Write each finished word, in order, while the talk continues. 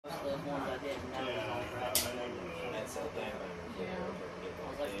those ones I didn't know was all right. That's so damn. Yeah. I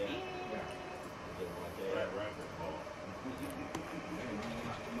was like,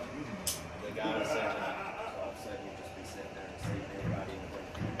 The guy said that all of a sudden you'd just be sitting there and seeing everybody in the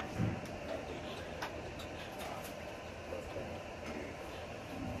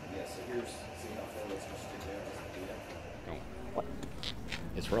yeah, so here's, see how far it's going to stick there.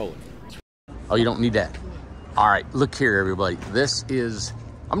 It's rolling. Oh, you don't need that. All right, look here, everybody. This is,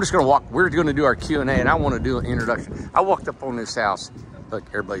 I'm just gonna walk, we're gonna do our Q&A and I wanna do an introduction. I walked up on this house. Look,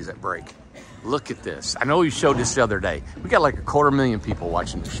 everybody's at break. Look at this. I know we showed this the other day. We got like 250,000 people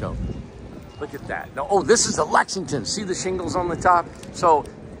watching the show. Look at that. Now, oh, this is the Lexington. See the shingles on the top? So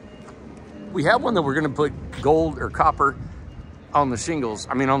we have one that we're gonna put gold or copper on the shingles,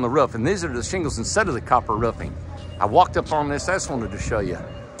 I mean on the roof, and these are the shingles instead of the copper roofing. I walked up on this, I just wanted to show you.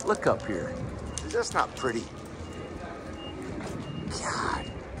 Look up here. That's not pretty. God.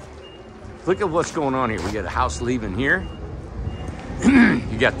 Look at what's going on here. We got a house leaving here.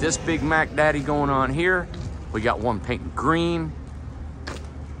 You got this Big Mac Daddy going on here. We got one painted green.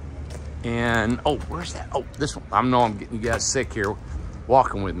 And, oh, where's that? Oh, this one. I know I'm getting you guys sick here.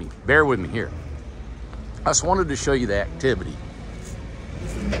 Walking with me. Bear with me here. I just wanted to show you the activity.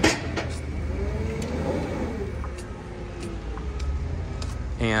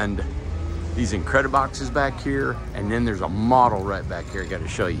 And these Incrediboxes back here, and then there's a model right back here I got to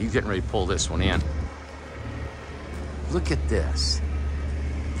show you. He's getting ready to pull this one in. Look at this.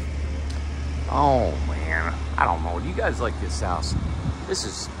 Oh man, I don't know. Do you guys like this house?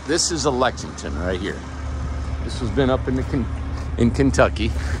 This is a Lexington right here. This has been up in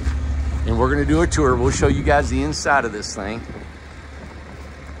Kentucky, and we're gonna do a tour. We'll show you guys the inside of this thing.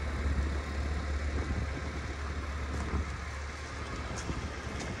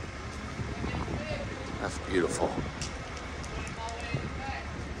 That's beautiful.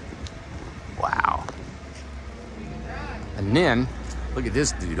 Wow. And then, look at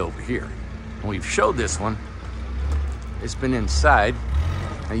this dude over here. And we've showed this one. It's been inside.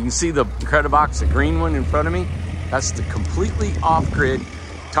 Now you can see the Incredibox, the green one in front of me. That's the completely off-grid.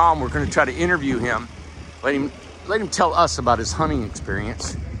 Tom, we're gonna try to interview him. Let him tell us about his hunting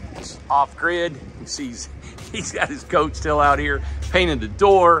experience. It's off-grid. You see he's got his coat still out here, painted the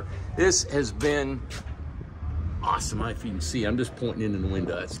door. This has been awesome. If you can see, I'm just pointing in the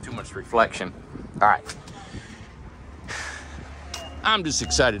window. That's too much reflection. All right. I'm just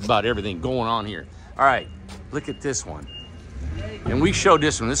excited about everything going on here. All right, look at this one. And we showed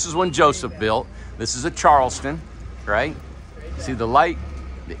this one. This is one Joseph built. This is a Charleston, right? See the light,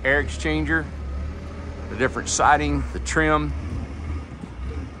 the air exchanger, the different siding, the trim,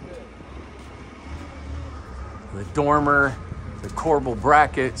 the dormer, the corbel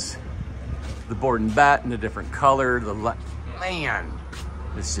brackets, the board and bat in a different color. Man,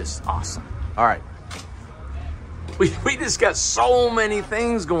 it's just awesome. All right. We just got so many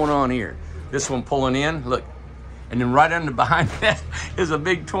things going on here. This one pulling in, look. And then right under behind that is a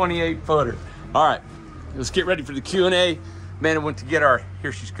big 28-footer. All right, let's get ready for the Q&A. Man, I went to get our,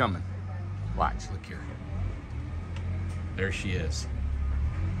 here she's coming. Watch, look here. There she is.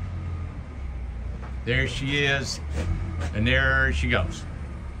 There she is, and there she goes.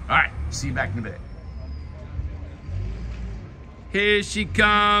 All right, see you back in a bit. Here she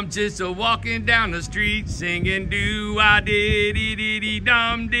comes, just a walking down the street, singing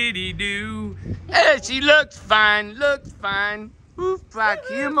do-I-diddy-diddy-dum-diddy-do. Hey, she looks fine, Oof, like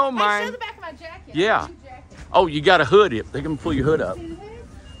him on mine. Show the back of my jacket. Yeah. Oh, you got a hood up. They can pull your hood up.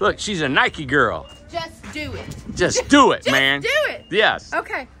 Look, she's a Nike girl. Just do it. Just do it, man. Just do it. Yes.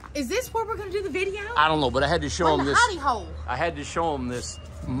 Okay. Is this where we're going to do the video? I don't know, but I had to show them this. Hidey hole. I had to show them this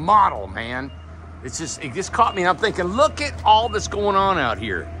model, man. It just caught me, and I'm thinking, look at all that's going on out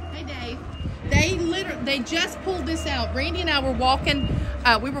here. Hey, Dave. They just pulled this out. Randy and I were walking.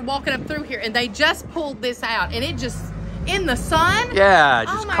 We were walking up through here, and they just pulled this out, and it just in the sun. Yeah, it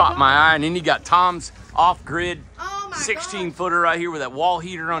just caught my eye, and then you got Tom's off-grid 16-footer right here with that wall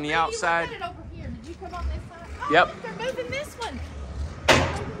heater on the outside. Look at it over here. Did you come on this side? Oh, Yep. Look, they're moving this one.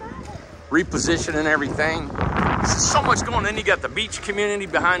 Repositioning everything. There's so much going on. Then you got the beach community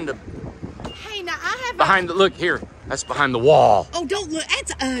behind the. Hey, now I have behind the look here. That's behind the wall. Oh, don't look.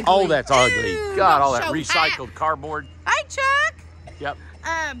 That's ugly. Oh, that's ugly. Ew, God, all that show recycled cardboard. Hey, Chuck. Yep.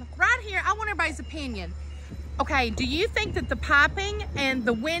 Right here, I want everybody's opinion. Okay, do you think that the piping and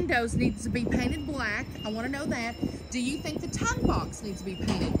the windows needs to be painted black? I want to know that. Do you think the tongue box needs to be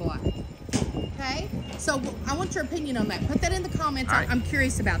painted black? Okay, so I want your opinion on that. Put that in the comments. Right. I'm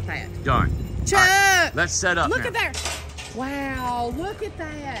curious about that. Done. Chuck, right. Let's set up. Look now. at that. Wow, look at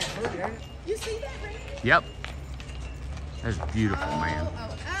that. You see that, Randy? Yep. That's beautiful, man.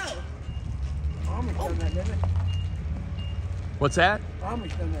 Oh. What's that?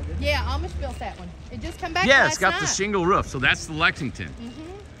 Amish done that, didn't Yeah, Amish built that one. It just come back Yeah, last it's got night. the shingle roof. So that's the Lexington.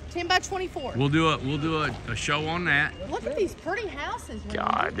 10 by 24. We'll do a show on that. Look at these pretty houses. Randy.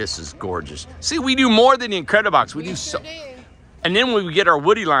 God, this is gorgeous. See, we do more than the Incredibox. We do so. Sure do. And then when we get our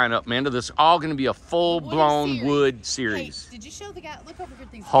Woody line up, man, this is all going to be a Wood full-blown series. wood series. Hey, did you show the guy? Look over here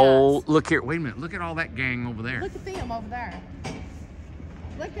at these Whole, guys. look here. Wait a minute. Look at all that gang over there. Look at them over there.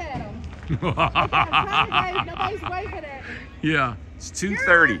 Look at them. I'm trying to wave. Nobody's waving at me. Yeah, it's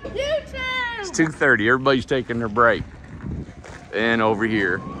 2:30. YouTube! It's 2:30. Everybody's taking their break. And over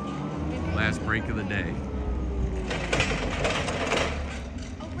here, last break of the day.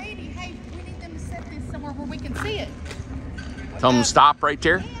 Oh, Randy, hey, we need them to set this somewhere where we can see it. Tell them to stop right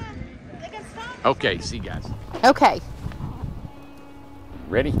there. Yeah, they got stop. Okay, see you guys. Okay,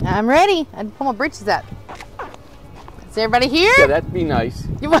 Ready? I'm ready. I pull my britches up. Is everybody here? Yeah, that'd be nice.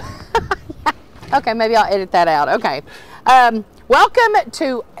 Okay, maybe I'll edit that out. Okay. Welcome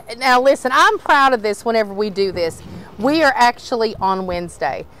to, now listen, I'm proud of this whenever we do this. We are actually on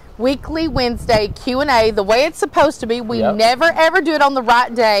Wednesday. Weekly Wednesday Q&A, the way it's supposed to be. We Yep. never ever do it on the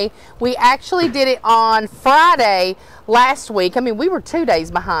right day. We actually did it on Friday last week. I mean, we were 2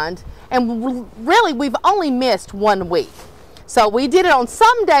 days behind. And really, we've only missed 1 week. So we did it on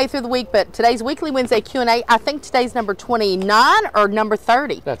some day through the week, but today's Weekly Wednesday Q&A, I think today's number 29 or number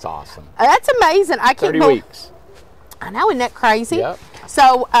 30. That's awesome. That's amazing. I can't 30 believe. weeks. I know, isn't that crazy? Yep.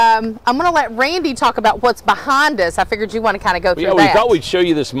 So I'm going to let Randy talk about what's behind us. I figured you want to kind of go through Yeah, that. we thought we'd show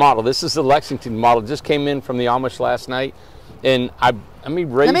you this model. This is the Lexington model. Just came in from the Amish last night. And let me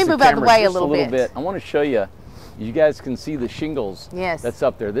raise Let me the move out of the camera way a just little bit. I want to show you. You guys can see the shingles Yes. that's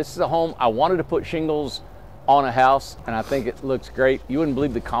up there. This is a home. I wanted to put shingles on a house, and I think it looks great. You wouldn't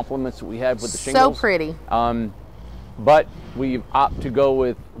believe the compliments that we have with the shingles. So pretty. But we opt to go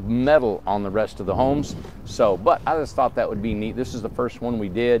with metal on the rest of the homes. So, but I just thought that would be neat. This is the first one we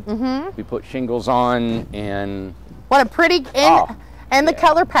did. We put shingles on, and What a pretty, and the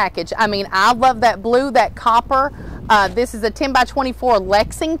color package. I mean, I love that blue, that copper. This is a 10 by 24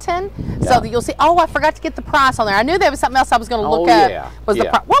 Lexington. So that you'll see, oh, I forgot to get the price on there. I knew there was something else I was going to look up. yeah, Was the yeah.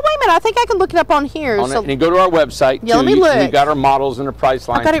 price? Well, wait a minute. I think I can look it up on here. on So, it, and you go to our website. Yeah, too. let me look. We've got our models and our price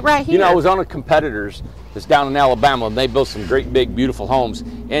line. got it right You know, I here. was on a competitor's that's down in Alabama, and they built some great, big, beautiful homes.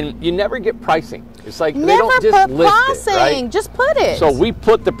 And you never get pricing. It's like they never don't just put list pricing. it, right? Just put it. So we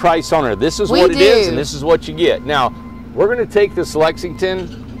put the price on her. This is We what it is, do. and this is what you get. Now, we're going to take this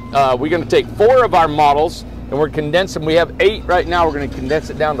Lexington. We're going to take 4 of our models, and we're condensing. We have 8 right now. We're going to condense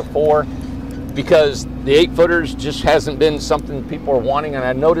it down to 4 because the 8-footers just hasn't been something people are wanting. And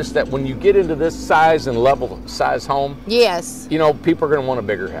I noticed that when you get into this size and level size home, yes. you know, people are going to want a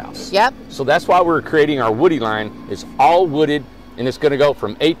bigger house. Yep. So that's why we're creating our Woody line. It's all wooded, and it's going to go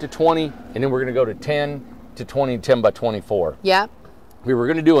from 8 to 20, and then we're going to go to 10 to 20, 10 by 24. Yep. We were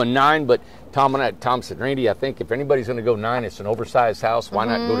going to do a 9, but Tom said, Randy, I think if anybody's going to go 9, it's an oversized house. Why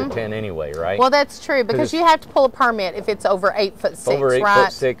not go to 10 anyway, right? Well, that's true because you have to pull a permit if it's over 8'6", Over 8'6",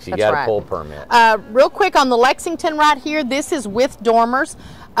 right? you That's got to right. pull a permit. Real quick on the Lexington right here, this is with dormers.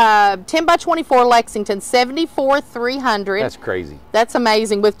 10 by 24 Lexington, 74,300. That's crazy. That's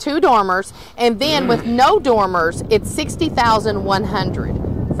amazing with 2 dormers, and then with no dormers, it's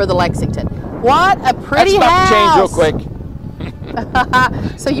 60,100 for the Lexington. What a pretty That's about house! to change real quick.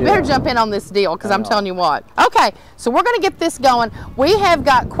 So you better jump in on this deal because I'm telling you what. Okay, so we're going to get this going. We have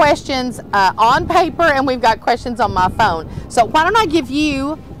got questions on paper and we've got questions on my phone. So why don't I give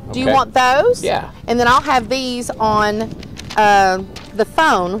you, do you Okay. want those? Yeah. And then I'll have these on the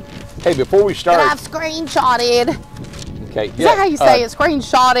phone Hey, before we that start, I've screenshotted. okay, Is that how you say it?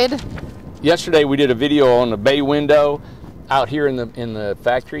 Screenshotted? Yesterday we did a video on the bay window out here in the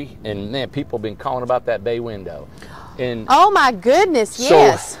factory, and man, people have been calling about that bay window. And Oh my goodness,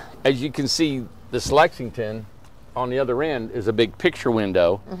 yes. so, as you can see, this Lexington on the other end is a big picture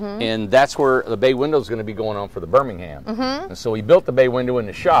window, and that's where the bay window is going to be going on for the Birmingham. And so we built the bay window in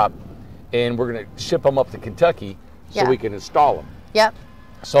the shop, and we're going to ship them up to Kentucky so Yeah. we can install them. Yep.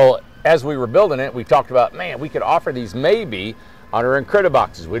 So as we were building it, we talked about, man, we could offer these maybe on our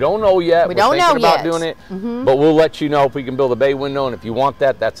Incrediboxes. We don't know yet. We We're don't thinking know about yet. doing it, but we'll let you know if we can build a bay window, and if you want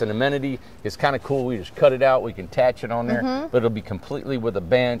that, that's an amenity. It's kind of cool. We just cut it out. We can attach it on there, but it'll be completely with a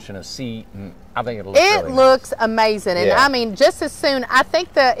bench and a seat, and I think it'll look It really looks amazing, and Yeah. I mean, just as soon. I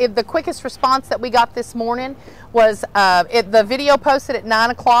think the quickest response that we got this morning was the video posted at 9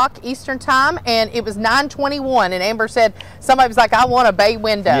 o'clock Eastern time, and it was 9:21. And Amber said somebody was like, "I want a bay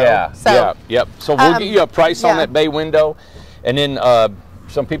window." Yeah, So yep. So we'll get you a price on yeah. that bay window, and then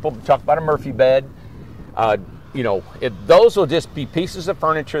some people talk about a Murphy bed. You know, those will just be pieces of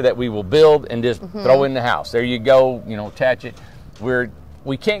furniture that we will build and just throw in the house. There you go. You know, attach it.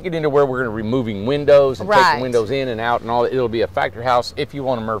 we can't get into where we're going to removing windows and Right. taking windows in and out and all. It'll be a factory house if you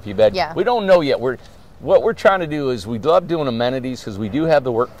want a Murphy bed. Yeah. We don't know yet. What we're trying to do is we love doing amenities because we do have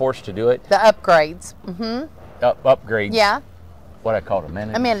the workforce to do it. The upgrades. Upgrades. Yeah. What I call it,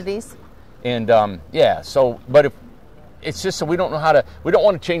 amenities. Amenities. And yeah, so, but if it's just so we don't know how to, we don't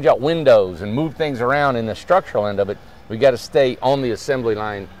want to change out windows and move things around in the structural end of it. We got to stay on the assembly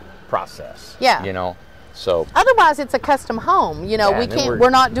line process. Yeah. You know, so. Otherwise, it's a custom home. You know, Yeah, we and then can't. We're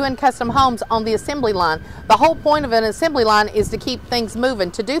not doing custom homes on the assembly line. The whole point of an assembly line is to keep things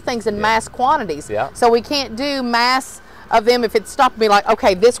moving, to do things in mass quantities. Yeah. So we can't do mass of them if it's stopped me like,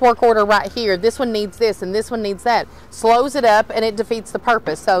 okay, this work order right here, this one needs this and this one needs that. Slows it up and it defeats the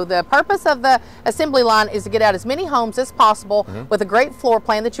purpose. So the purpose of the assembly line is to get out as many homes as possible with a great floor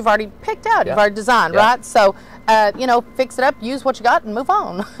plan that you've already picked out, you've already designed, right? So, you know, fix it up, use what you got and move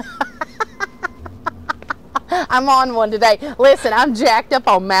on. I'm on one today. Listen, I'm jacked up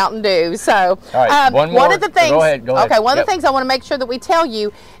on Mountain Dew. So, all right, one more. of the things. Go ahead. Okay, one of the things I want to make sure that we tell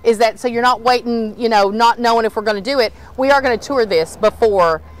you is that so you're not waiting, you know, not knowing if we're going to do it. We are going to tour this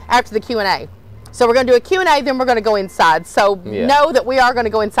after the Q&A. So we're going to do a Q&A, then we're going to go inside. So know that we are going to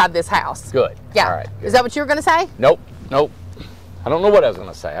go inside this house. Good. Yeah. All right. Good. Is that what you were going to say? Nope. I don't know what I was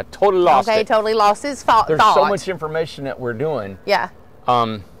going to say. I totally lost it. Okay, totally lost his thought. There's so much information that we're doing. Yeah.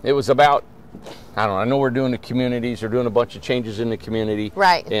 It was about, I don't know, I know we're doing the communities, we're doing a bunch of changes in the community.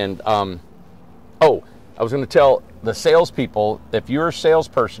 Right. And, I was going to tell the salespeople, if you're a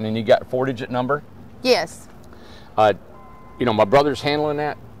salesperson and you got a 4-digit number. Yes. You know, my brother's handling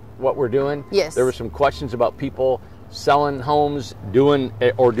that, what we're doing. Yes. There were some questions about people selling homes, doing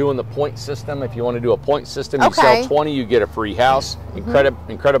the point system. If you want to do a point system, you sell 20, you get a free house,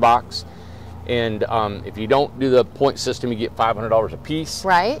 Incredibox. And if you don't do the point system, you get $500 a piece.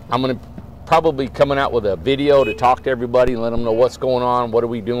 Right. I'm going to probably coming out with a video to talk to everybody and let them know what's going on, what are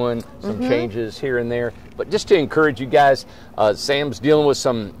we doing, some changes here and there. But just to encourage you guys, Sam's dealing with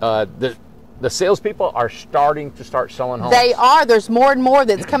some, the salespeople are starting to start selling homes. They are. There's more and more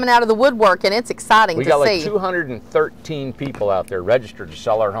that's coming out of the woodwork, and it's exciting to see. We got like 213 people out there registered to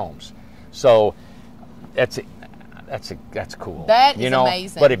sell our homes. So that's cool. That is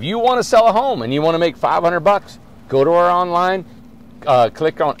amazing. But if you want to sell a home and you want to make $500, go to our online,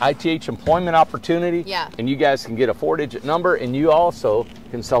 click on ITH Employment Opportunity, and you guys can get a 4-digit number, and you also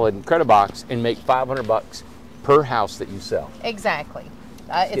can sell an Incredibox and make $500 per house that you sell. Exactly.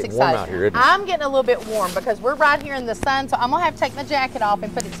 It's exciting. Warm out here, isn't it? I'm getting a little bit warm because we're right here in the sun, so I'm going to have to take my jacket off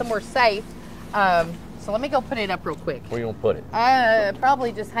and put it somewhere safe. So let me go put it up real quick. Where you going to put it?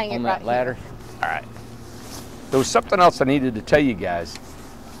 Probably just hang it on right that ladder? here. All right. There was something else I needed to tell you guys.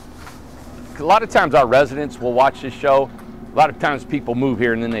 A lot of times our residents will watch this show. A lot of times people move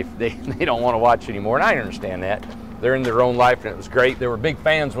here and then they don't want to watch anymore, and I understand that. They're in their own life, and it was great. They were big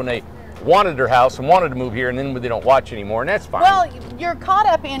fans when they wanted their house and wanted to move here, and then they don't watch anymore, and that's fine. Well, you're caught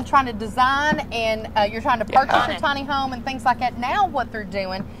up in trying to design, and you're trying to purchase a tiny home and things like that. Now what they're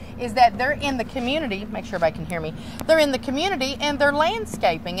doing is that they're in the community. Make sure everybody can hear me. They're in the community, and they're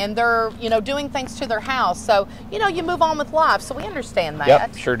landscaping, and they're doing things to their house. So you move on with life. So we understand that.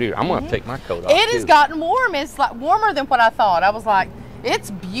 Yep, sure do. I'm going to take my coat off. It has gotten warm. It's like warmer than what I thought. I was like, it's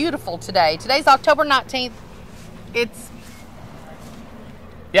beautiful today. Today's October 19th.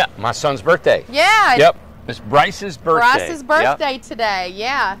 Yeah, my son's birthday. Yeah. Yep, it's Bryce's birthday. Bryce's birthday today,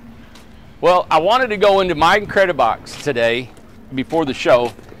 yeah. Well, I wanted to go into my Incredibox today before the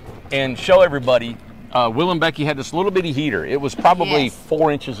show and show everybody. Will and Becky had this little bitty heater. It was probably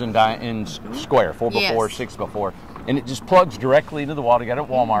 4 inches in square, 4x4, 6x4, and it just plugs directly into the wall. You got it at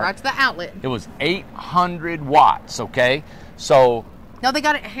Walmart. Right to the outlet. It was 800 watts. Okay, so. No, they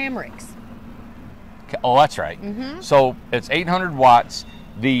got it at Hamrick's. Oh, that's right. So it's 800 watts.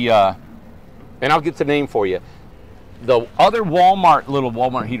 And I'll get the name for you. The other little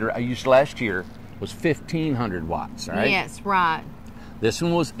Walmart heater I used last year was 1,500 watts, right? Yes, right. This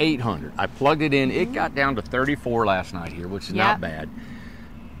one was 800. I plugged it in. It got down to 34 last night here, which is not bad.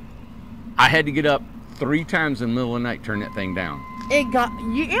 I had to get up 3 times in the middle of the night, turn that thing down.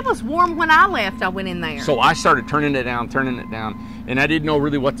 It was warm when I left. I went in there. So I started turning it down, and I didn't know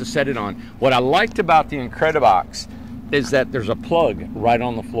really what to set it on. What I liked about the Incredibox is that there's a plug right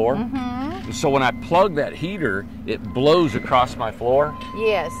on the floor. And so when I plug that heater, it blows across my floor.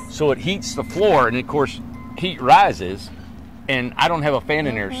 Yes. So it heats the floor, and of course, heat rises, and I don't have a fan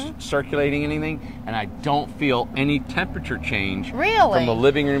in there circulating anything, and I don't feel any temperature change from the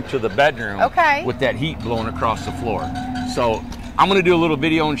living room to the bedroom with that heat blowing across the floor. So I'm going to do a little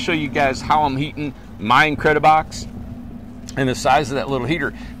video and show you guys how I'm heating my Incredibox and the size of that little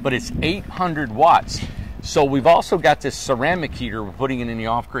heater, but it's 800 watts. So we've also got this ceramic heater we're putting it in the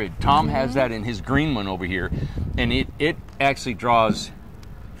off-grid. Tom has that in his green one over here, and it actually draws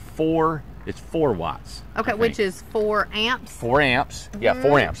 4 watts. Okay, which is 4 amps? 4 amps. Yeah,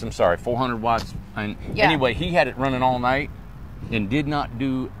 4 amps. I'm sorry, 400 watts. And anyway, he had it running all night and did not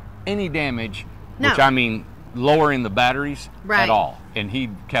do any damage, which I mean lowering the batteries at all. And he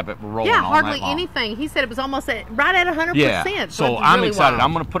kept it rolling all night long. Hardly anything. He said it was almost right at 100%. Yeah, so I'm excited.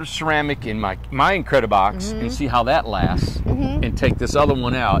 I'm going to put a ceramic in my Incredibox and see how that lasts and take this other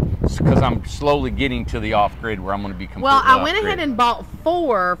one out because I'm slowly getting to the off-grid where I'm going to be completely I went ahead and bought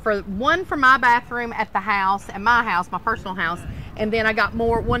 4, one for my bathroom at the house, at my house, my personal house, and then I got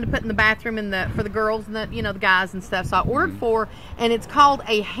one to put in the bathroom for the girls and the guys and stuff. So I ordered 4, and it's called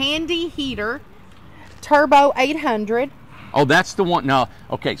a Handy Heater Turbo 800. Oh, that's the one. No,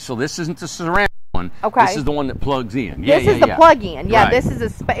 okay, so this isn't the ceramic one. Okay. This is the one that plugs in. This is the plug-in. Yeah, right. This is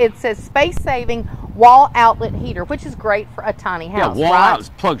it says space-saving wall outlet heater, which is great for a tiny house. Yeah, wall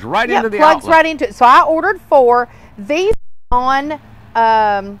outlet plugs right into the outlet. Plugs right into it. So I ordered 4. These on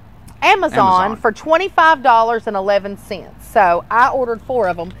Amazon for $25.11. So I ordered 4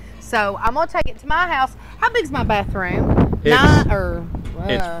 of them. So I'm gonna take it to my house. How big's my bathroom? It's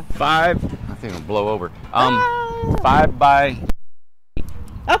 5. I think it'll blow over. 5 by.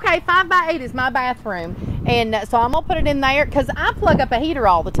 Okay, 5 by 8 is my bathroom, and so I'm gonna put it in there because I plug up a heater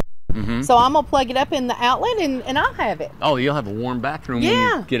all the time. So I'm gonna plug it up in the outlet, and I'll have it. Oh, you'll have a warm bathroom when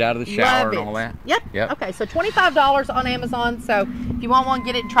you get out of the shower and all that. Yep. Okay, so $25 on Amazon. So if you want one,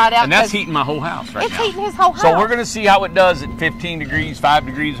 get it and try it out. And that's heating my whole house right now. It's heating his whole house. So we're gonna see how it does at 15 degrees, 5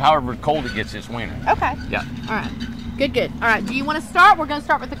 degrees, however cold it gets this winter. Okay. Yeah. All right. Good. All right, do you want to start? We're going to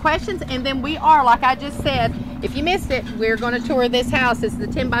start with the questions, and then we are, like I just said, if you missed it, we're going to tour this house. It's the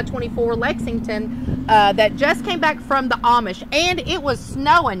 10 by 24 Lexington that just came back from the Amish, and it was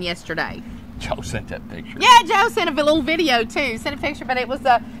snowing yesterday. Joe sent that picture. Yeah, Joe sent a little video, too. Sent a picture, but it was,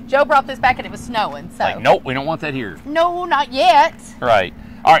 Joe brought this back, and it was snowing. So. Like, nope, we don't want that here. No, not yet. Right.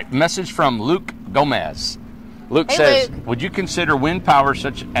 All right, message from Luke Gomez. Luke says, would you consider wind power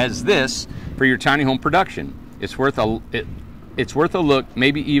such as this for your tiny home production? It's worth a look,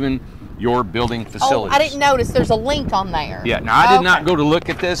 maybe even your building facilities. Oh, I didn't notice there's a link on there. Yeah, now I did not go to look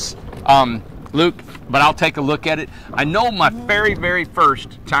at this, Luke, but I'll take a look at it. I know my very, very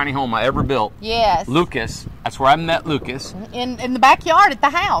first tiny home I ever built. Yes. Lucas, that's where I met Lucas. In the backyard at the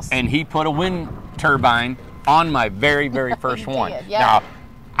house. And he put a wind turbine on my very, very first one. Yeah. Now,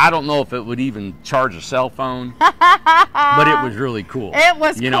 I don't know if it would even charge a cell phone, but it was really cool. It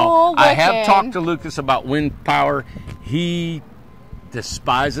was cool. I have talked to Lucas about wind power. He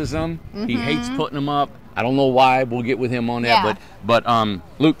despises them. He hates putting them up. I don't know why. We'll get with him on that. But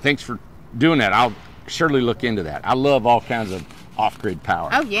Luke, thanks for doing that. I'll surely look into that. I love all kinds of off-grid power.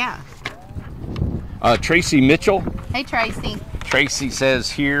 Oh, yeah. Tracy Mitchell. Hey, Tracy. Tracy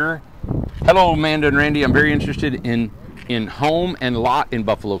says here, hello, Amanda and Randy. I'm very interested in home and lot in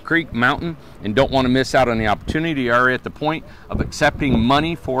Buffalo Creek Mountain and don't want to miss out on the opportunity. Are at the point of accepting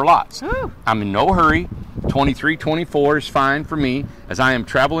money for lots. Ooh. I'm in no hurry. 23, 24 is fine for me as I am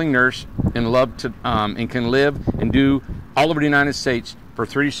traveling nurse and love to and can live and do all over the United States for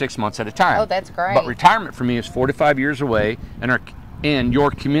 3 to 6 months at a time. Oh, that's great. But retirement for me is 4 to 5 years away, and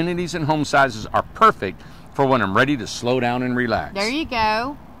your communities and home sizes are perfect for when I'm ready to slow down and relax. There you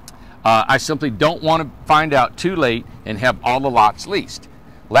go. I simply don't want to find out too late and have all the lots leased.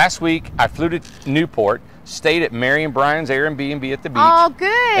 Last week, I flew to Newport, stayed at Mary and Brian's Airbnb at the beach. Oh, good.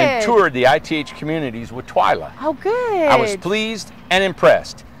 And toured the ITH communities with Twyla. Oh, good. I was pleased and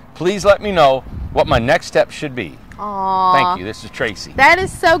impressed. Please let me know what my next step should be. Aww. Thank you. This is Tracy. That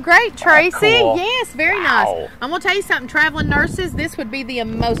is so great, Tracy. Cool. Yes, very nice. I'm going to tell you something. Traveling nurses, this would be the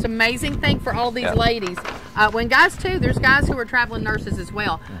most amazing thing for all these ladies. When guys, too, there's guys who are traveling nurses as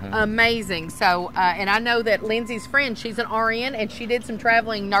well. Amazing. So, and I know that Lindsay's friend, she's an RN, and she did some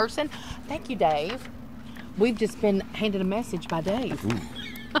traveling nursing. Thank you, Dave. We've just been handed a message by Dave.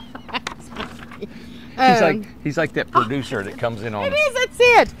 He's like that producer that comes in on. It is. That's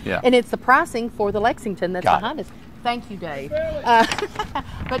it. Yeah. And it's the pricing for the Lexington that's behind us. Thank you, Dave.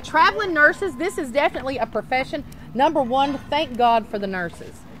 But traveling nurses, this is definitely a profession. Number one, thank God for the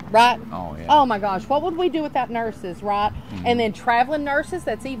nurses, right? Oh, yeah. Oh, my gosh. What would we do without nurses, right? And then traveling nurses,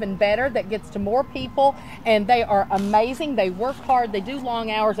 that's even better. That gets to more people, and they are amazing. They work hard. They do long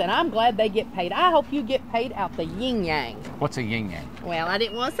hours, and I'm glad they get paid. I hope you get paid out the yin-yang. What's a yin-yang? Well, I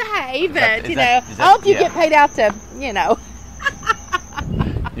didn't want to say, but, I hope you get paid out to,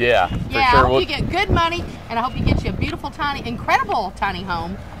 Yeah, I hope you get good money, and I hope you get you a beautiful, incredible tiny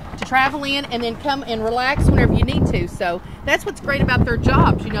home to travel in and then come and relax whenever you need to. So that's what's great about their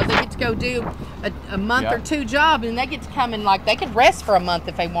jobs. You know, they get to go do a month or two job, and they get to come and like they could rest for a month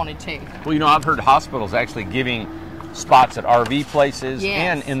if they wanted to. Well, you know, I've heard hospitals actually giving spots at RV places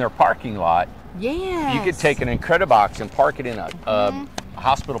and in their parking lot. Yeah. You could take an Incredibox and park it in a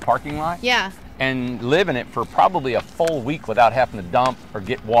hospital parking lot. Yeah. And live in it for probably a full week without having to dump or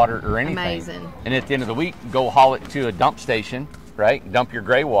get water or anything. Amazing. And at the end of the week, go haul it to a dump station, right? Dump your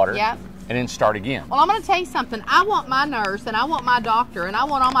gray water. Yep. And then start again. Well, I'm going to tell you something. I want my nurse and I want my doctor and I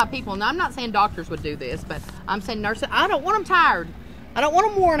want all my people. And I'm not saying doctors would do this, but I'm saying nurses. I don't want them tired. I don't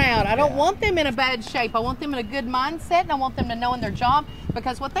want them worn out. I don't want them in a bad shape. I want them in a good mindset, and I want them to know in their job,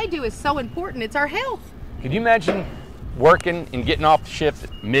 because what they do is so important. It's our health. Could you imagine working and getting off the shift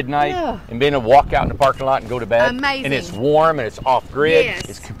at midnight and being able to walk out in the parking lot and go to bed? Amazing. And it's warm and it's off grid. Yes.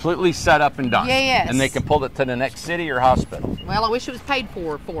 It's completely set up and done. Yes. And they can pull it to the next city or hospital. Well, I wish it was paid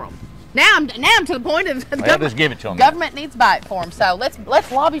for them. Now I'm to the point of Just give it to them. Government needs to buy it for them. So let's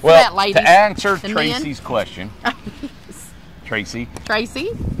lobby for that, ladies. To answer And Tracy's question, Tracy,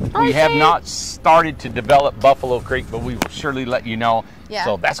 we have not started to develop Buffalo Creek, but we will surely let you know. Yeah.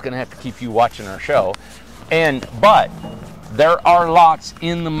 So that's going to have to keep you watching our show. But there are lots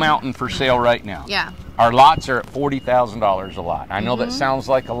in the mountain for sale right now. Yeah. Our lots are at $40,000 a lot. I know that sounds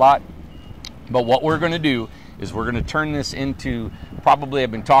like a lot, but what we're going to do is we're going to turn this into, probably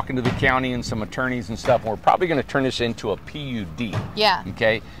I've been talking to the county and some attorneys and stuff, and we're probably going to turn this into a PUD. Yeah.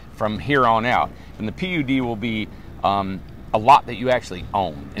 Okay, from here on out. And the PUD will be a lot that you actually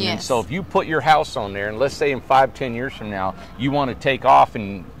own. And then, so if you put your house on there, and let's say in 5-10 years from now, you want to take off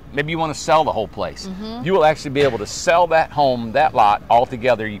and maybe you want to sell the whole place, you will actually be able to sell that home, that lot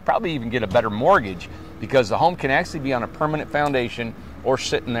altogether. You probably even get a better mortgage because the home can actually be on a permanent foundation or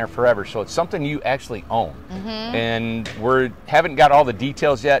sitting there forever. So it's something you actually own. And we haven't got all the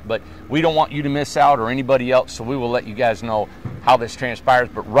details yet, but we don't want you to miss out or anybody else, so we will let you guys know how this transpires.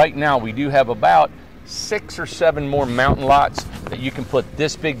 But right now we do have about 6 or 7 more mountain lots that you can put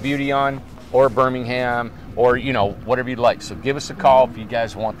this big beauty on, or Birmingham, or whatever you'd like. So give us a call if you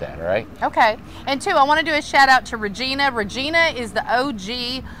guys want that. All right. Okay. And two, I want to do a shout out to Regina. Regina is the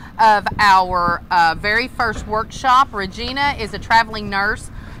OG of our very first workshop. Regina is a traveling nurse.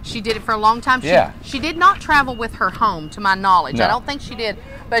 She did it for a long time. She did not travel with her home, to my knowledge. No. I don't think she did.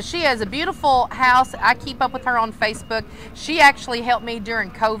 But she has a beautiful house. I keep up with her on Facebook. She actually helped me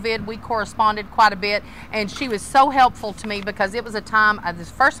during COVID. We corresponded quite a bit, and she was so helpful to me because it was a time, this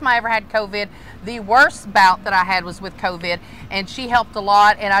first time I ever had COVID. The worst bout that I had was with COVID, and she helped a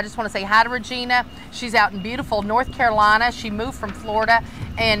lot. And I just want to say hi to Regina. She's out in beautiful North Carolina. She moved from Florida,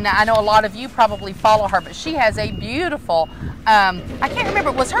 and I know a lot of you probably follow her, but she has a beautiful, I can't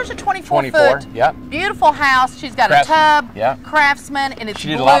remember, was hers a 24 foot? Yeah. Beautiful house. She's got a tub, Craftsman, and it's She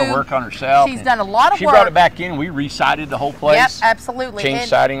did a lot of work on herself. She's done a lot of work. She brought it back in. We re-sided the whole place. Yep, absolutely. Changed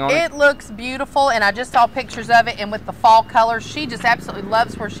siding on it. It looks beautiful, and I just saw pictures of it, and with the fall colors, she just absolutely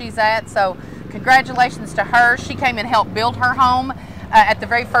loves where she's at. So congratulations to her. She came and helped build her home at the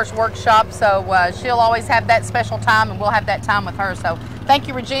very first workshop, so she'll always have that special time, and we'll have that time with her. So thank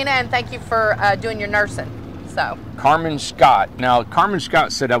you, Regina, and thank you for doing your nursing. So Carmen Scott. Now, Carmen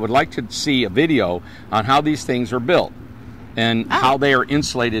Scott said, I would like to see a video on how these things are built and how they are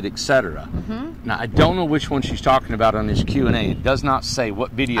insulated, etc. Now, I don't know which one she's talking about on this Q&A. It does not say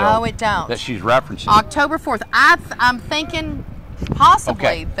what video that she's referencing. October 4th. I'm thinking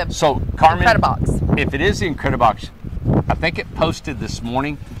possibly the so, Carmen, Incredibox. If it is the Incredibox, I think it posted this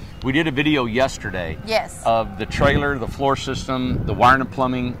morning. We did a video yesterday of the trailer, the floor system, the wiring and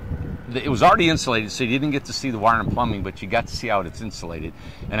plumbing. It was already insulated, so you didn't get to see the wiring and plumbing, but you got to see how it's insulated.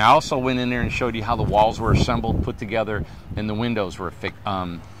 And I also went in there and showed you how the walls were assembled, put together, and the windows were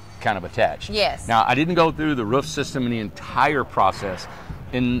kind of attached. Yes. Now, I didn't go through the roof system and the entire process.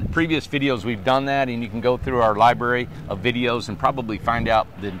 In previous videos, we've done that, and you can go through our library of videos and probably find out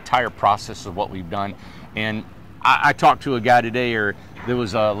the entire process of what we've done. And I talked to a guy today, or there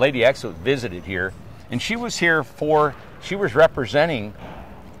was a lady actually visited here, and she was here she was representing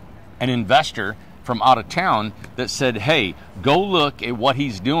an investor from out of town that said, hey, go look at what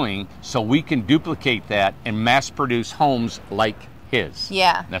he's doing so we can duplicate that and mass produce homes like his.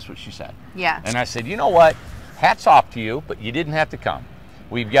 Yeah. That's what she said. Yeah. And I said, you know what? Hats off to you, but you didn't have to come.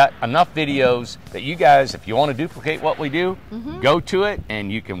 We've got enough videos that you guys, if you want to duplicate what we do, go to it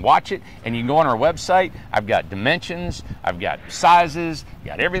and you can watch it, and you can go on our website. I've got dimensions, I've got sizes,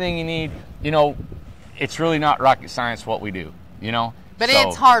 got everything you need. It's really not rocket science what we do, But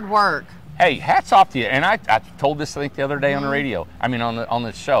it's hard work. Hey, hats off to you. And I told this, I think, the other day on the radio. I mean, on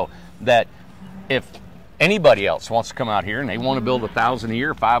the show, that if anybody else wants to come out here and they want to build 1,000 a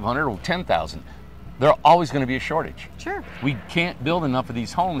year, 500 or 10,000, there's always going to be a shortage. Sure. We can't build enough of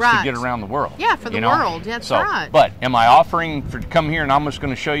these homes Right. to get around the world. Yeah, for the you know? world. That's right. But am I offering to come here and I'm just going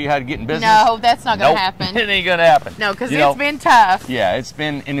to show you how to get in business? No, that's not going to Nope. happen. It ain't going to happen. No, because You it's know, been tough. yeah, it's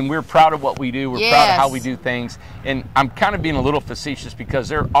been, and we're proud of what we do. We're proud of how Yes. we do things. And I'm kind of being a little facetious because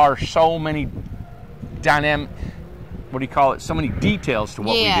there are so many dynamic, what do you call it? So many details to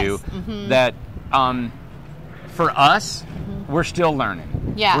what Yes. we do that for us, we're still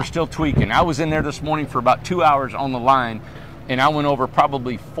learning. Yeah. We're still tweaking. I was in there this morning for about 2 hours on the line, and I went over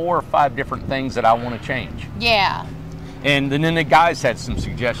probably 4 or 5 different things that I want to change. Yeah. And then the guys had some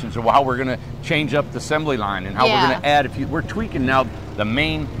suggestions of how we're going to change up the assembly line and how Yeah. we're going to add. We're tweaking now the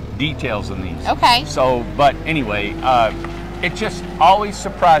main details in these. Okay. So, but anyway, it just always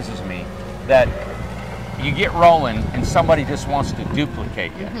surprises me that you get rolling and somebody just wants to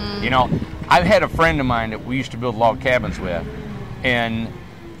duplicate you. You know, I've had a friend of mine that we used to build log cabins with, and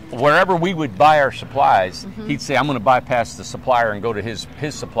wherever we would buy our supplies, he'd say, I'm going to bypass the supplier and go to his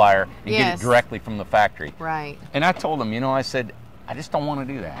supplier and get Yes. it directly from the factory. Right. And I told him, I said, I just don't want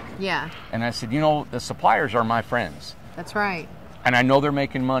to do that. Yeah. And I said, the suppliers are my friends, That's right. and I know they're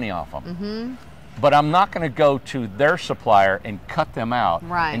making money off them. But I'm not going to go to their supplier and cut them out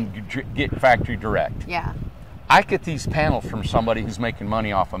Right. and get factory direct. Yeah. I get these panels from somebody who's making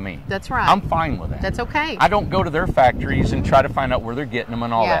money off of me. That's right. I'm fine with that. That's okay. I don't go to their factories and try to find out where they're getting them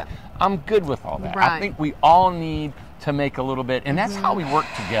and all Yeah. that. I'm good with all that. I Right. think we all need to make a little bit, and that's how we work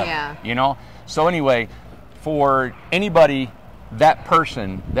together. Yeah. So anyway, for anybody, that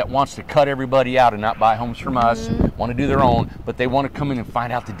person that wants to cut everybody out and not buy homes from us, want to do their own, but they want to come in and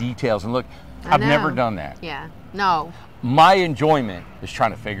find out the details and look, I I've never know. done that. Yeah. No. My enjoyment is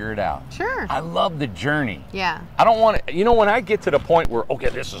trying to figure it out. Sure. I love the journey. Yeah. I don't want to, when I get to the point where, okay,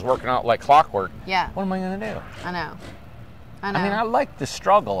 this is working out like clockwork, Yeah. what am I going to do? I know. I know. I mean, I like the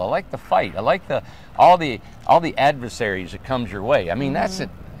struggle. I like the fight. I like all the adversaries that comes your way. I mean, that's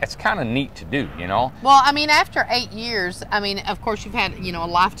kind of neat to do, Well, I mean, after 8 years, I mean, of course, you've had, a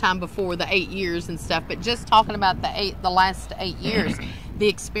lifetime before the 8 years and stuff, but just talking about the last 8 years, the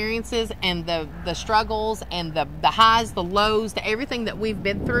experiences and the struggles and the highs, the lows, the everything that we've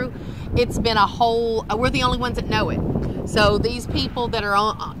been through, it's been a whole, we're the only ones that know it. So these people that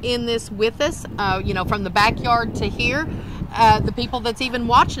are in this with us, from the backyard to here, the people that's even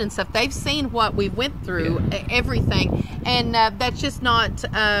watching and stuff, they've seen what we went through, everything, and that's just not,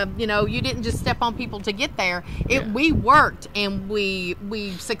 you didn't just step on people to get there. We worked and we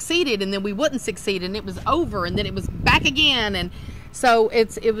succeeded, and then we wouldn't succeed, and it was over, and then it was back again, and so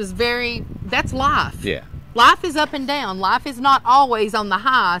that's life. Yeah. Life is up and down. Life is not always on the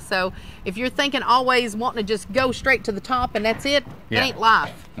high. So if you're thinking always wanting to just go straight to the top and that's it, Yeah. it ain't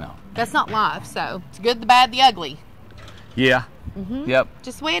life. No. That's not life. So it's good, the bad, the ugly. Yeah. Yep.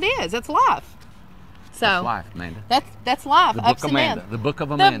 Just the way it is. That's life. So That's life, Amanda. that's life. The Ups book and Amanda. downs. The book of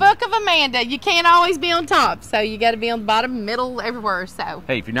The Amanda. book of Amanda. You can't always be on top. So you got to be on the bottom, middle, everywhere. So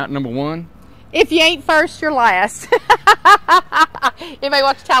Hey, if you're not number one, if you ain't first, you're last. Anybody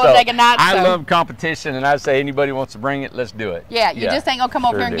watch Talladega Nights? I So- love competition, and I say anybody wants to bring it, let's do it. Yeah, you just ain't gonna come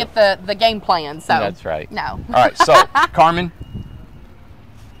over sure here and do. get the game plan. So That's right. No. All right, so Carmen,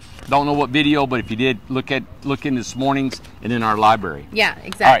 don't know what video, but if you did, look in this morning's and in our library. Yeah,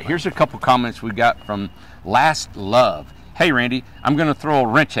 exactly. All right, here's a couple comments we got from Last Love. Hey, Randy, I'm going to throw a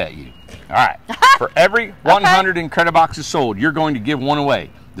wrench at you. All right. For every 100 Incrediboxes sold, you're going to give one away.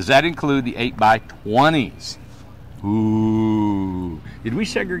 Does that include the 8x20s? Ooh. Did we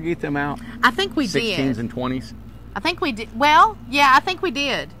segregate them out? I think we 16s did. and 20s? I think we did. Well, yeah, I think we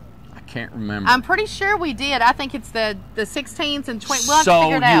did. I can't remember. I'm pretty sure we did. I think it's the 16s and 20s. We'll have to So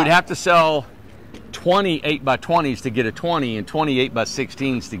figure it you out. would have to sell 20 8x20s to get a 20 and 20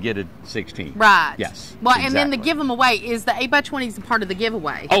 8x16s to get a 16. Right. Yes. Well, and then the exactly. give them away is the 8x20s a part of the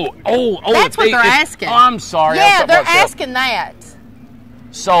giveaway. Oh! That's what they're asking. Oh, I'm sorry. I Yeah, thought they're about- asking that.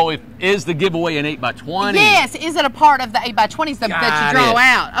 So is the giveaway an 8x20? Yes, is it a part of the 8x20s that Got you draw it.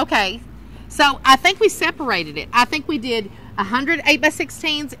 out? Okay. So I think we separated it. I think we did 100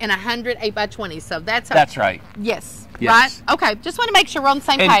 8x16s and 100 8x20s. So that's right. Yes. Yes. Right? Okay. Just want to make sure we're on the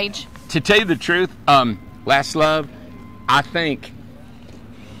same And page. to tell you the truth, Last Love, I think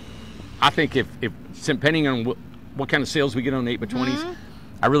if depending on what kind of sales we get on the 8x20s,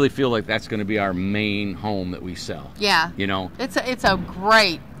 I really feel like that's going to be our main home that we sell. Yeah. It's a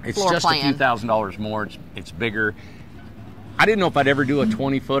great It's floor just plan. a few $1,000s more. It's bigger. I didn't know if I'd ever do a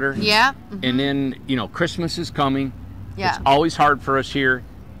 20-footer. Yeah. And then, Christmas is coming. Yeah. It's always hard for us here.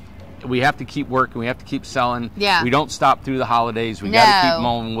 we have to keep working. We have to keep selling. Yeah. We don't stop through the holidays. We got to keep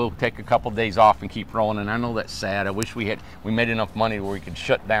mowing. We'll take a couple days off and keep rolling. And I know that's sad. I wish we made enough money where we could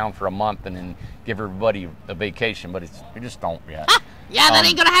shut down for a month and then give everybody a vacation, but we just don't yet. Yeah, that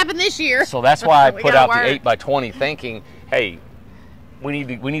ain't gonna happen this year. So that's why I put out work. the 8x20, thinking, hey, we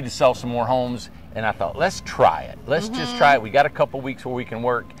need to sell some more homes. And I thought, let's try it. Let's just try it. We got a couple weeks where we can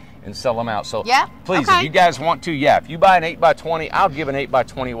work and sell them out. So please, if you guys want to, if you buy an 8x20, I'll give an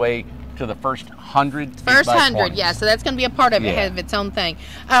 8x20 away to the first 100. First 100, yeah. So that's going to be a part of it. It has its own thing.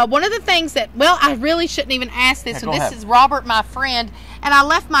 One of the things that, well, I really shouldn't even ask this. And this is Robert, my friend, and I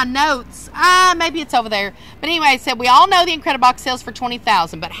left my notes. Maybe it's over there. But anyway, it said we all know the Incredibox sells for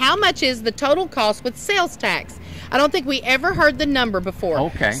 $20,000, but how much is the total cost with sales tax? I don't think we ever heard the number before.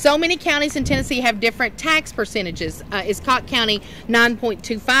 Okay. So many counties in Tennessee have different tax percentages. Is Cott County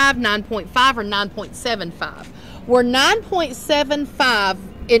 9.25, 9.5, or 9.75? We're 9.75,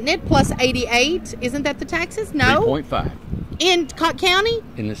 isn't it, plus 88? Isn't that the taxes? No. 3.5. In Cott County?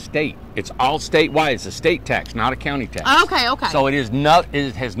 In the state. It's all statewide. It's a state tax, not a county tax. Okay, okay. So it is not.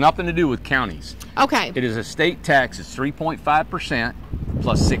 It has nothing to do with counties. Okay. It is a state tax. It's 3.5%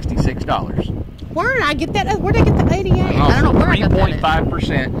 plus $66. Where did I get that? Where did I get the 88? I don't know where I got that.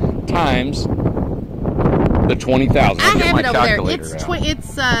 3.5% times the 20,000. I have it over there. It's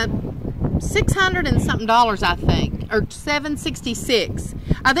 $600 and something, I think, or $766.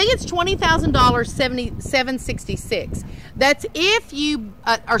 I think it's $20,000, $766. That's if you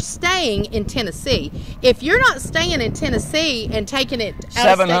are staying in Tennessee. If you're not staying in Tennessee and taking it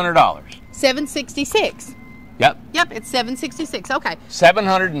 $700. $766. Yep. Yep, it's $766. Okay.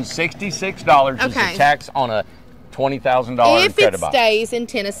 $766 is the tax on a $20,000 if it stays in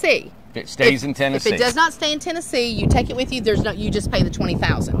Tennessee. If it stays in Tennessee. If it does not stay in Tennessee, you take it with you. You just pay the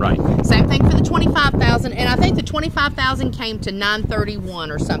 $20,000. Right. Same thing for the $25,000, and I think the $25,000 came to $931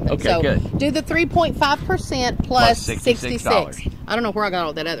 or something. Okay, so good. Do the 3.5% plus $66. I don't know where I got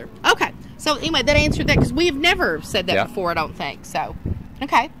all that other. Okay. So anyway, that answered that because we've never said that before. I don't think so.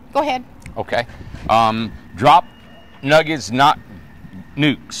 Okay. Go ahead. Okay. Drop nuggets, not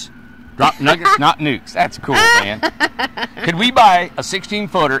nukes. Drop nuggets, not nukes. That's cool, man. Could we buy a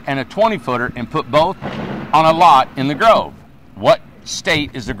 16-footer and a 20-footer and put both on a lot in the Grove? What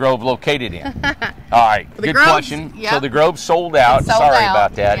state is the Grove located in? All right, good question. Yep. So the Grove sold out. Sorry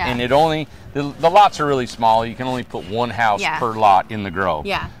about that. Yeah. And it only, the lots are really small. You can only put one house per lot in the Grove.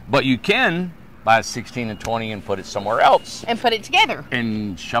 Yeah. But you can buy a 16 and 20 and put it somewhere else. And put it together.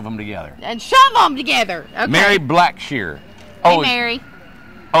 And shove them together. Okay. Mary Blackshear. Hey, Mary.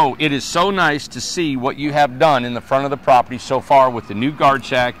 Oh, it is so nice to see what you have done in the front of the property so far with the new guard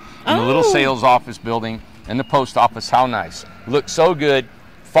shack and the little sales office building and the post office. How nice. Looks so good.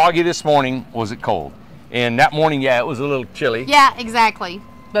 Foggy this morning. Was it cold? And that morning, it was a little chilly. Yeah, exactly.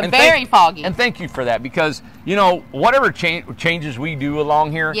 But very foggy. And thank you for that, because, you know, whatever changes we do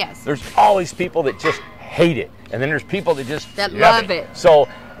along here, there's always people that just hate it. And then there's people that just love it. So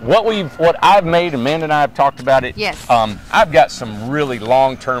what I've made, Amanda and I have talked about it. Yes. I've got some really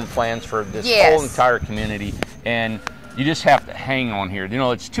long-term plans for this whole entire community, and you just have to hang on here. You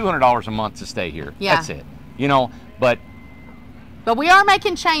know, it's $200 a month to stay here. Yeah. That's it. You know, but we are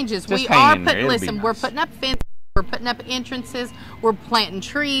making changes. We are putting. Listen, we're putting up fences. We're putting up entrances. We're planting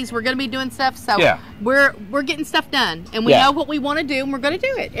trees. We're going to be doing stuff. So we're getting stuff done, and we know what we want to do, and we're going to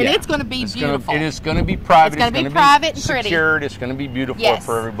do it. And it's going to be beautiful. And it's going to be private. It's going to be private and pretty. Secured. It's going to be beautiful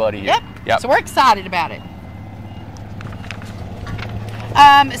for everybody here. Yep. So we're excited about it.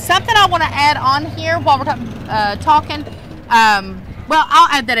 Something I want to add on here while we're talking. Well, I'll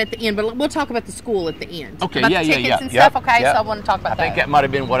add that at the end, but we'll talk about the school at the end. Okay, about the tickets and stuff. Okay, so I want to talk about that. I think that might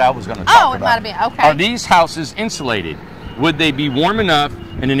have been what I was going to talk about. Oh, it might have been. Okay. Are these houses insulated? Would they be warm enough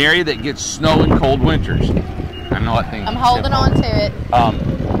in an area that gets snow and cold winters? I know that thing. I'm holding on to it.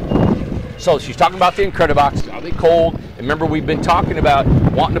 So she's talking about the Incredibox. Are they cold? Remember, we've been talking about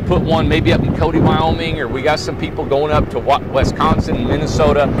wanting to put one maybe up in Cody, Wyoming, or we got some people going up to Wisconsin,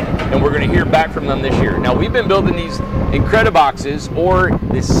 Minnesota, and we're going to hear back from them this year. Now, we've been building these Incrediboxes, or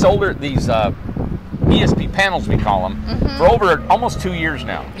these ESP panels, we call them, for over almost 2 years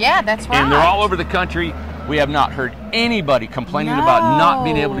now. Yeah, that's right. And they're all over the country. We have not heard anybody complaining about not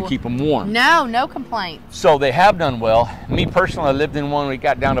being able to keep them warm. No, no complaints. So they have done well. Me personally, I lived in one. We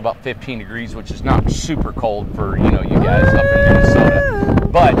got down to about 15 degrees, which is not super cold for, you know, you guys up in Minnesota.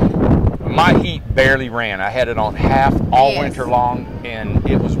 But my heat barely ran. I had it on half all winter long, and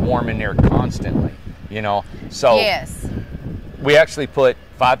it was warm in there constantly, you know. So we actually put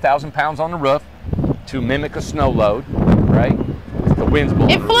 5,000 pounds on the roof to mimic a snow load, right? The wind's blowing.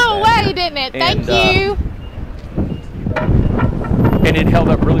 It flew away, didn't it? Thank you. and it held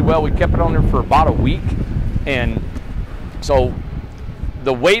up really well. We kept it on there for about a week, and so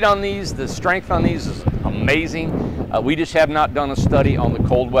the weight on these, the strength on these is amazing. We just have not done a study on the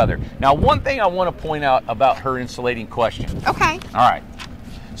cold weather. Now, one thing I want to point out about her insulating question. Okay. All right.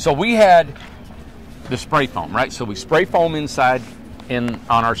 So we had the spray foam, right? So we spray foam inside on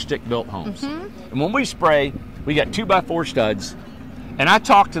our stick-built homes. And when we spray, we got 2x4 studs. And I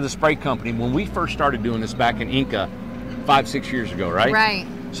talked to the spray company when we first started doing this back in Inca 5-6 years ago, right? Right.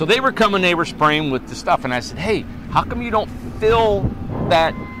 So they were coming, they were spraying with the stuff, and I said, hey, how come you don't fill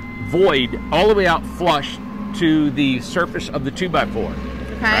that void all the way out flush to the surface of the 2x4?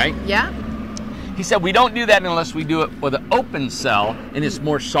 Okay. Right? Yeah. He said, we don't do that unless we do it with an open cell, and it's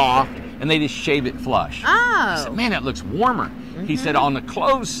more soft, and they just shave it flush. Oh. I said, man, that looks warmer. He said, on the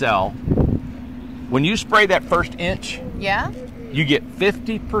closed cell, when you spray that first inch, Yeah. you get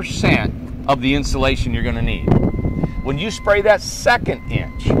 50% of the insulation you're going to need. When you spray that second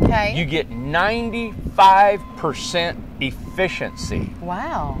inch, Okay. you get 95% efficiency.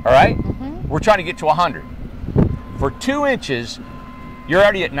 Wow. All right? We're trying to get to 100. For 2 inches, you're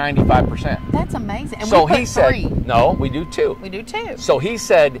already at 95%. That's amazing. And So we put he said, 3. no, we do 2. We do 2. So he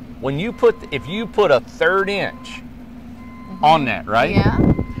said, when you put, if you put a 1/3 inch on that, right? Yeah.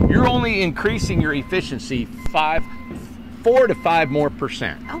 You're only increasing your efficiency 4 to 5 more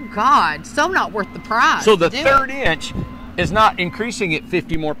percent. Oh God, so not worth the price. So the to do 1/3 it. inch is not increasing it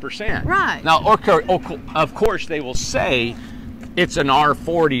 50 more percent. Right. Now, of course, they will say it's an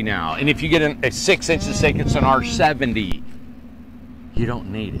R40 now, and if you get a 6 inches, say it's an R70. You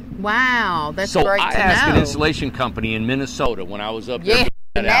don't need it. Wow, that's So great I to asked know. an insulation company in Minnesota when I was up there. Yeah,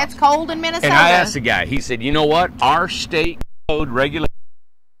 and that's cold in Minnesota. And I asked the guy, he said, you know what? Our state code regulation,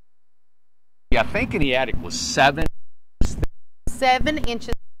 I think in the attic was 7. 7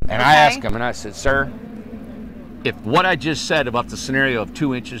 inches. And I asked him, and I said, sir, if what I just said about the scenario of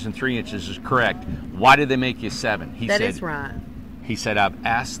 2 inches and 3 inches is correct, why did they make you 7? He That said, is right. He said, I've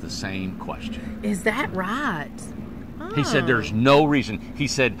asked the same question. Is that right? He said, there's no reason. He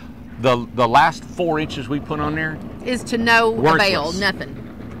said, the last 4 inches we put on there, Is to no Worthless. avail, nothing.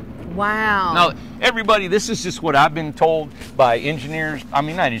 Wow. now, everybody, this is just what I've been told by engineers, I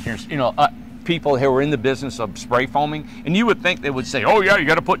mean, not engineers, people who are in the business of spray foaming, and you would think they would say, oh yeah, you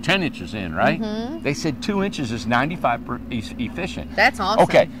got to put 10 inches in, right? They said 2 inches is 95% efficient. That's awesome.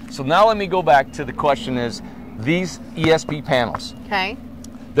 Okay, so now let me go back to the question is, these ESP panels, Okay.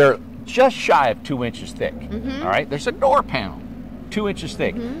 they're just shy of 2 inches thick, all right? There's a door panel, 2 inches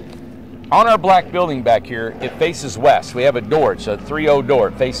thick. On our black building back here, it faces west. We have a door, it's a 3-0 door,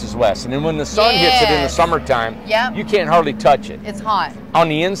 it faces west. And then when the sun hits it in the Yes. summertime, Yep. you can't hardly touch it. It's hot. On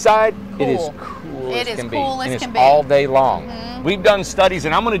the inside, it is Cool. cool It as is can cool be. as And can it's be. all day long. We've done studies,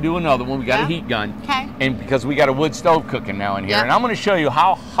 and I'm going to do another one. We got Yeah. a heat gun. Okay. And because we got a wood stove cooking now in here. Yeah. And I'm going to show you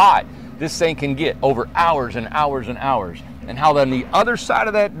how hot this thing can get over hours and hours and hours. And how on the other side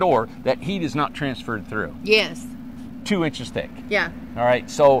of that door, that heat is not transferred through. Yes. 2 inches thick. Yeah. All right,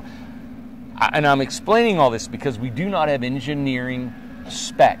 so, and I'm explaining all this because we do not have engineering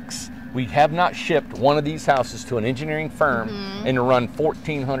specs. We have not shipped one of these houses to an engineering firm and to run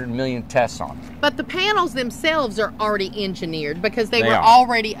 1,400 million tests on it. But the panels themselves are already engineered because they They were are.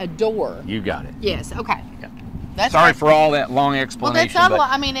 already a door. You got it. Yes. Okay. Yeah. That's Sorry right. for all that long Well, explanation. that's not a but lot.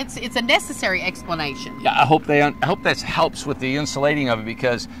 I mean, it's a necessary explanation. yeah, I hope that helps with the insulating of it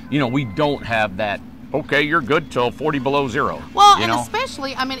because we don't have that. Okay, you're good till 40 below zero. Well, you and know?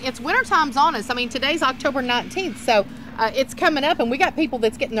 especially, I mean, it's winter time's on us. I mean, today's October 19th, so it's coming up, and we got people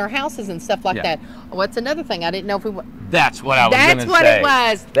that's getting their houses and stuff like Yeah. that. What's another thing? I didn't know if we. That's what I was going to say. That's what it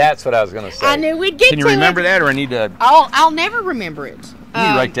was. That's what I was going to say. I knew we'd get Can you to remember it. that, or I need to? I'll never remember it. You need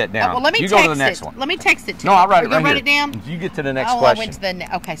to write that down. Well, let me You text go to the next it. one. Let me text it to No, you. I'll write it Are you right gonna here. write it down? You get to the next I question. went to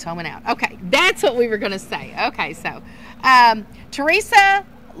the. Okay, so I went out. Okay, that's what we were going to say. Okay, so Teresa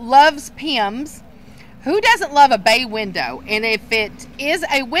loves Pims. Who doesn't love a bay window? And if it is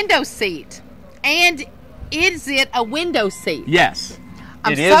a window seat, and is it a window seat? Yes.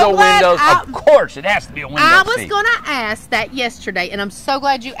 I'm It is so a glad window. I- Of course, it has to be a window I was seat. going to ask that yesterday, and I'm so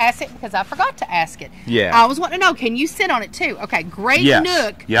glad you asked it because I forgot to ask it. Yeah. I was wanting to know, can you sit on it too? Okay, great Yes.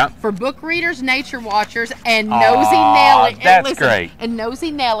 nook Yep. for book readers, nature watchers, and Aw, nosy Nelly. that's listen, great. And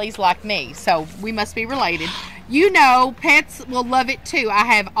nosy Nellies like me, so we must be related. You know, pets will love it too. I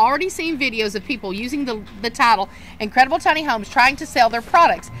have already seen videos of people using the title Incredible Tiny Homes trying to sell their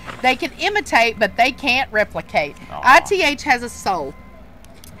products. They can imitate, but they can't replicate. Aw. ITH has a soul.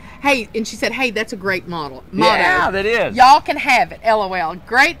 Hey, and she said, hey, that's a great motto. Yeah, that is. Y'all can have it, LOL.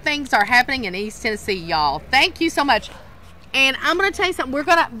 Great things are happening in East Tennessee, y'all. Thank you so much. And I'm going to tell you something.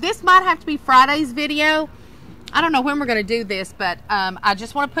 This might have to be Friday's video. I don't know when we're going to do this, but I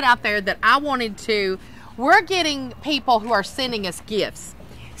just want to put out there that we're getting people who are sending us gifts.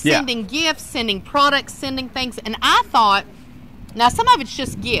 Sending gifts, sending products, sending things. And I thought, now some of it's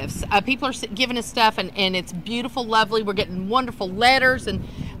just gifts. People are giving us stuff and it's beautiful, lovely. We're getting wonderful letters and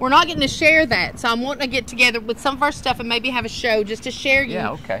we're not getting to share that. So I'm wanting to get together with some of our stuff and maybe have a show just to share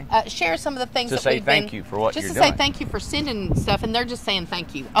share some of the things just that say we've thank been, you for what you're just doing. to say thank you for sending stuff, and they're just saying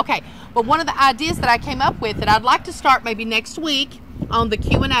thank you. Okay, but one of the ideas that I came up with that I'd like to start maybe next week on the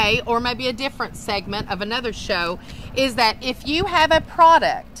Q&A or maybe a different segment of another show is that if you have a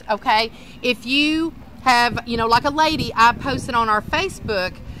product, okay, if you have, you know, like a lady, I posted on our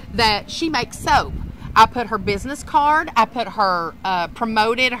Facebook that she makes soap. I put her business card, I put her,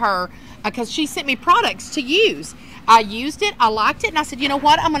 promoted her, because she sent me products to use. I used it, I liked it, and I said, you know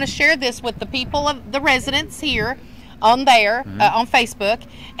what, I'm going to share this with the people of the residents here on there, on Facebook,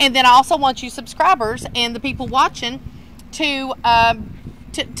 and then I also want you subscribers and the people watching to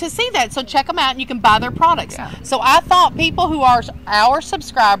see that. So check them out and you can buy their products. So I thought people who are our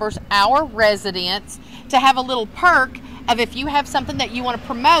subscribers, our residents, to have a little perk of if you have something that you want to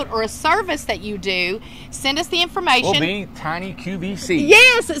promote or a service that you do, send us the information. We'll be Tiny QVC.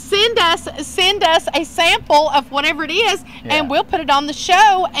 Yes, send us a sample of whatever it is, and we'll put it on the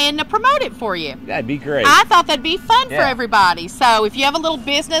show and promote it for you. That'd be great. I thought that'd be fun for everybody. So if you have a little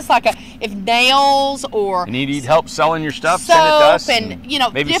business, like if nails or you need help selling your stuff, send it to us, and you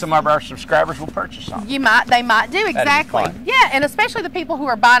know, maybe some of our subscribers will purchase some. They might do, exactly. Yeah, and especially the people who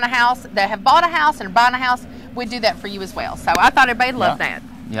are buying a house, that have bought a house and are buying a house, we do that for you as well. So I thought everybody'd love that.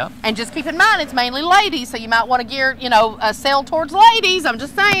 Yeah. And just keep in mind, it's mainly ladies, so you might want to gear, sell towards ladies. I'm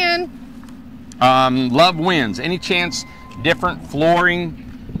just saying. Love wins. Any chance different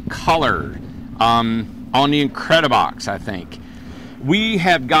flooring color on the Incredibox, I think. We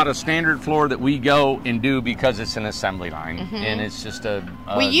have got a standard floor that we go and do because it's an assembly line, and it's just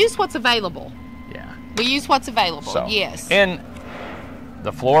we use what's available. Yeah. We use what's available, So, yes. And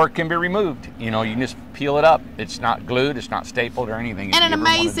the floor can be removed. You know, you can just peel it up. It's not glued, it's not stapled or anything. And an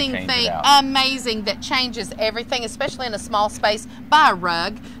amazing thing, that changes everything, especially in a small space. Buy a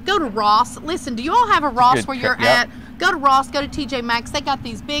rug. Go to Ross. Listen, do you all have a Ross where you're at? Go to Ross, go to TJ Maxx. They got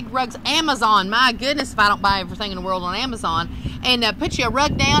these big rugs. Amazon, my goodness, if I don't buy everything in the world on Amazon. And put you a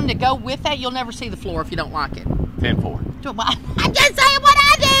rug down to go with that. You'll never see the floor if you don't like it. 10-4. I'm just saying what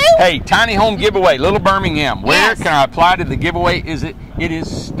I do. Hey, tiny home giveaway, Little Birmingham. Where can I apply to the giveaway? It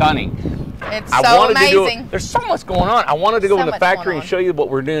is stunning. It's so amazing. There's so much going on. I wanted to go in the factory and show you what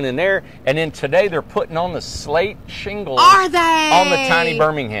we're doing in there. And then today they're putting on the slate shingles. Are they? On the tiny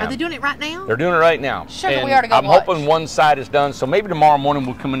Birmingham. Are they doing it right now? They're doing it right now. Sugar, we ought to go I'm hoping one side is done. So maybe tomorrow morning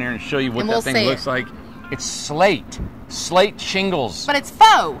we'll come in there and show you what that thing looks like. It's slate shingles. But it's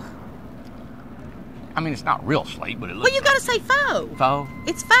faux. I mean, it's not real slate, but it looks. Well, you got to say faux. Faux.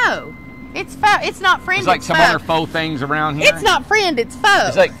 It's faux. It's faux. It's not friend. It's like some other faux things around here. It's not friend. It's faux.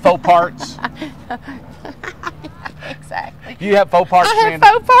 It's like faux parts. Exactly. Do you have faux parts? I have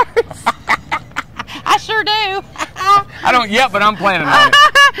faux parts. I sure do. I don't yet, but I'm planning on it.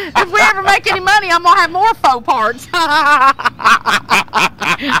 If we ever make any money, I'm gonna have more faux parts. I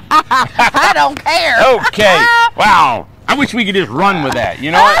don't care. Okay. Wow. I wish we could just run with that.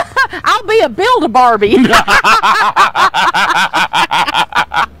 You know what? I'll be a Build-A-Barbie. Build-A-Barbie.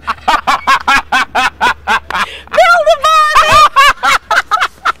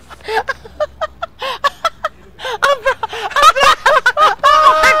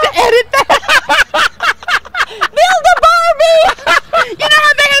 I'll have to edit that. Build-A-Barbie. You know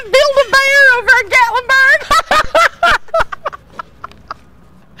how they have Build-A-Bear over at Gatlinburg?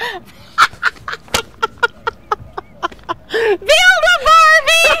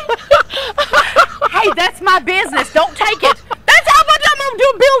 Build-A-Barbie! Hey, that's my business. Don't take it. That's how much I'm going to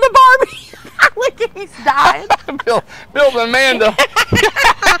do Build-A-Barbie. Look at he's dying. Build Amanda.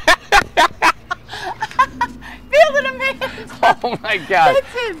 Build-A-Amanda. Oh my God.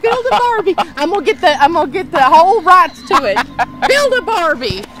 That's it. Build-A-Barbie. I'm gonna get the whole rights to it.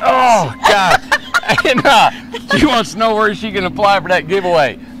 Build-A-Barbie. Oh God. And she wants to know where she can apply for that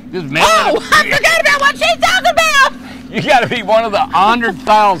giveaway. Just man. Oh, I forgot about what she's talking about. You got to be one of the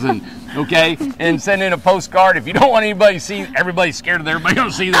 100,000, okay? And send in a postcard. If you don't want everybody scared of everybody going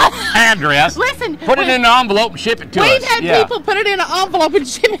to see the address. Listen, put it in an envelope and ship it to us. We've had people put it in an envelope and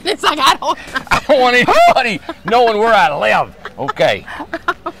ship it. It's like I don't want anybody knowing where I live. Okay.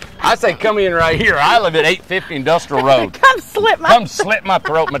 I say come in right here. I live at 850 Industrial Road. Come slit my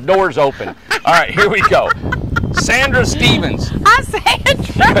throat. My door's open. All right, here we go. Sandra Stevens. Hi,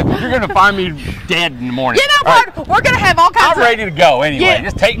 Sandra. You're going to find me dead in the morning. You know what? Right. We're going to have all kinds I'm ready to go anyway. Yeah.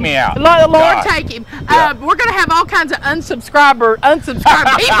 Just take me out. Lord, God. take him. Yeah. We're going to have all kinds of unsubscribed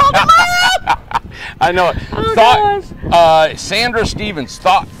people tomorrow. I know it. Oh, Sandra Stevens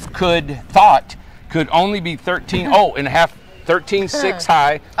thought could only be 13.6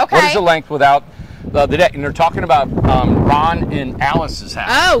 high. Okay. What is the length without the deck? And they're talking about Ron and Alice's house.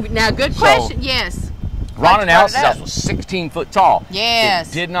 Oh, now good question. Yes. Ron and Let's Alice's start it house up. was 16 foot tall.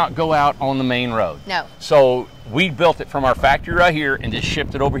 Yes. It did not go out on the main road. No. So we built it from our factory right here and just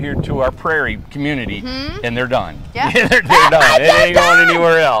shipped it over here to our prairie community, and they're done. Yeah. they're done. It ain't going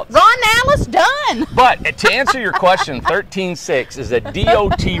anywhere else. Ron and Alice done. But to answer your question, 13.6 is a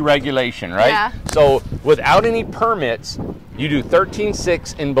DOT regulation, right? Yeah. So without any permits, you do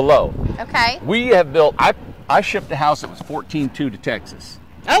 13.6 and below. Okay. We have built, I shipped a house that was 14.2 to Texas.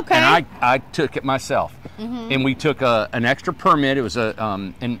 Okay. And I took it myself. And we took an extra permit. It was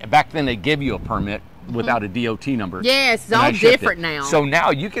and back then they give you a permit without a DOT number. Yes, it's And all I shipped different it. now. So now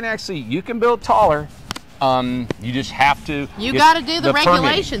you can build taller. You just have to. You get got to do the permitting.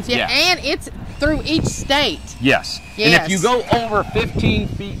 regulations. Yeah. And it's through each state. Yes. Yes. And if you go over 15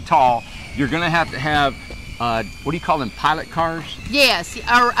 feet tall, you're going to have what do you call them? Pilot cars? Yes.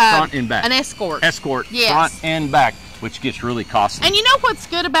 Or, Front and back. An escort. Escort. Yes. Front and back, which gets really costly. And you know what's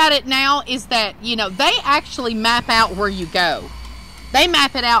good about it now is that, they actually map out where you go. They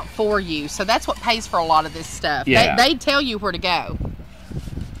map it out for you. So that's what pays for a lot of this stuff. Yeah. They tell you where to go.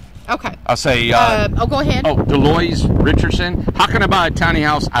 Okay. I'll say. Go ahead. Oh, Deloise Richardson. How can I buy a tiny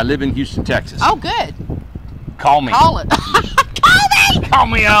house? I live in Houston, Texas. Oh, good. Call me. Call it. Call me. Call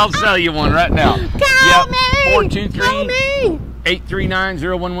me. I'll sell you one right now. Call me.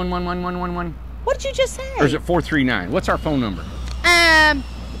 423-839-01111111. What did you just say? Or is it 439? What's our phone number?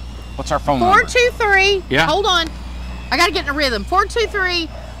 What's our phone 423. Yeah. Hold on. I got to get in a rhythm.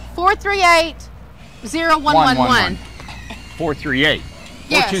 423-438-0111. 438.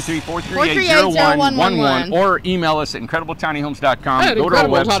 Yes. 423-438-0111. Or email us at incredibletinyhomes.com. At Go to our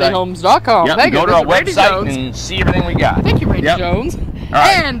website. incredibletinyhomes.com. Yep, Thank go you, to our Mr. Randy website Jones. and see everything we got. Thank you, Randy Yep. Jones.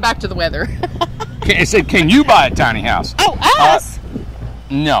 right. And back to the weather. It said, can you buy a tiny house? Oh, us?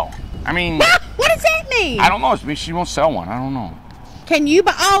 No. I mean, What does that mean? I don't know. She won't sell one. I don't know. Can you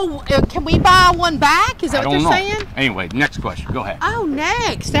buy? Oh, can we buy one back? Is that I what don't they're know. saying? Anyway, next question. Go ahead. Oh,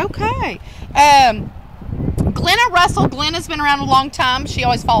 next. Okay. Glenna Russell. Glenna's been around a long time. She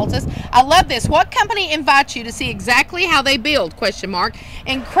always follows us. I love this. What company invites you to see exactly how they build? ?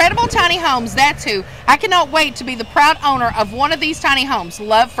 Incredible Tiny Homes. That's who. I cannot wait to be the proud owner of one of these tiny homes.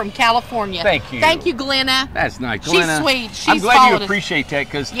 Love from California. Thank you. Thank you, Glenna. That's nice. She's Glenna, sweet. She's I'm glad followed you us. appreciate that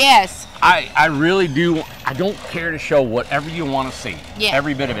because Yes. I really do. I don't care to show whatever you want to see. Yeah.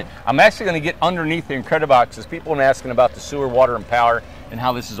 Every bit of it. I'm actually going to get underneath the Incrediboxes. People have been asking about the sewer, water, and power and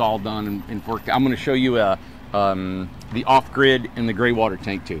how this is all done and worked. I'm going to show you the off-grid and the gray water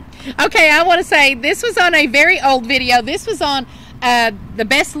tank too. Okay, I want to say this was on a very old video. This was on the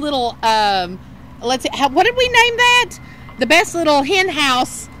best little, what did we name that? The best little hen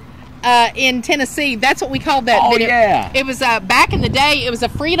house in Tennessee. That's what we called that video. Yeah. It was back in the day. It was a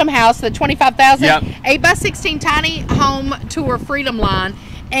Freedom House, the 25,000, Yep. 8x16 tiny home tour Freedom line.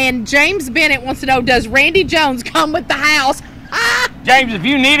 And James Bennett wants to know, does Randy Jones come with the house? James, if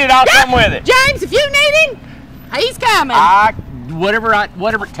you need it, I'll come with it. James, if you need him, he's coming. Whatever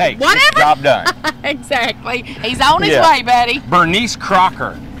it takes. Whatever. Job done. Exactly. He's on his Yeah. way, buddy. Bernice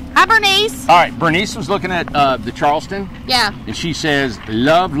Crocker. Hi, Bernice. All right, Bernice was looking at the Charleston. Yeah. And she says,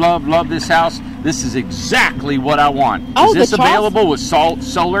 love, love, love this house. This is exactly what I want. Oh, is this the Charleston? available with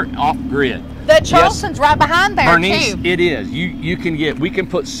solar off-grid? The Charleston's right behind there, Bernice, too. it is. We can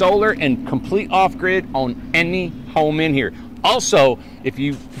put solar and complete off-grid on any home in here. Also, if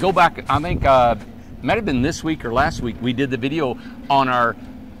you go back, I think might have been this week or last week, we did the video on our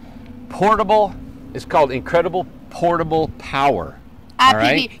portable, it's called Incredible Portable Power. IPP. All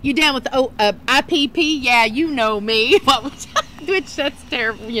right? You down with the IPP? Yeah, you know me. Which that's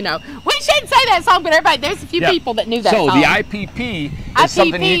terrible, We shouldn't say that song, but everybody, there's a few people that knew that so song. the IPP is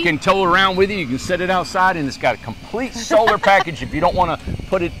something you can tow around with you. You can set it outside, and it's got a complete solar package. If you don't want to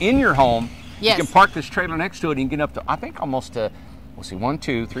put it in your home, Yes. you can park this trailer next to it and get up to, I think, almost to, we'll see, 1,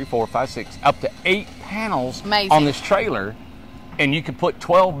 2, 3, 4, 5, 6, up to 8 panels Amazing. on this trailer. And you can put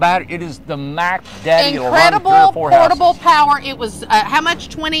 12 batteries. It is the Mac Daddy. Incredible portable power. It was, how much?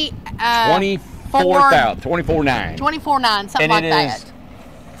 24,900. 24.9, something And like it that. is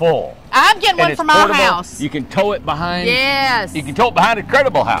full. I'm getting And one it's for my portable. house. You can tow it behind. Yes. You can tow it behind a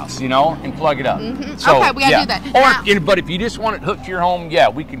credible house, you know, and plug it up. So, Okay, we gotta do that. Or, Now- but if you just want it hooked to your home, yeah,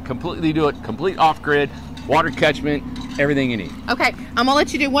 we can completely do it, complete off-grid, water catchment, everything you need. Okay, I'm gonna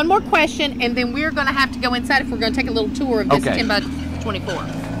let you do one more question, and then we're gonna have to go inside if we're gonna take a little tour of this Okay. 10 by 24.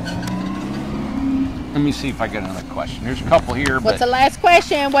 Let me see if I get another question. There's a couple here, What's but the last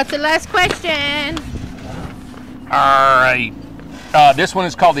question? What's the last question? all right. This one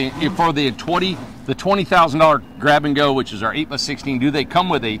is called the $20,000 grab and go, which is our 8x16. Do they come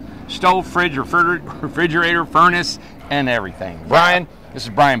with a stove, fridge, refrigerator, furnace, and everything? Brian, this is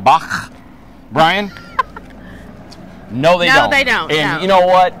Brian Bach. Brian? No, they don't. No, they don't. And no. you know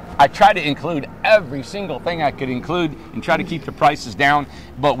what? I try to include every single thing I could include and try to keep the prices down,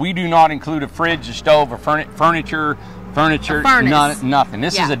 but we do not include a fridge, a stove, or furniture, nothing.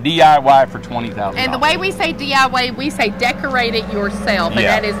 This is a DIY for $20,000. And the way we say DIY, we say decorate it yourself, and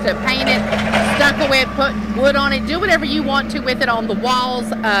that is to paint it, stucco it, put wood on it, do whatever you want to with it on the walls,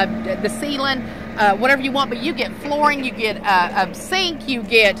 the ceiling, whatever you want. But you get flooring, you get a sink, you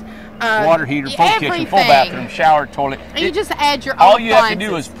get water heater, full kitchen, full bathroom, shower, toilet. And you just add your own all you have to do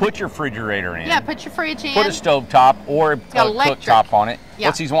appliances. is put your refrigerator in. Yeah, put your fridge in. Put a stove top or a electric. cooktop on it. Yeah.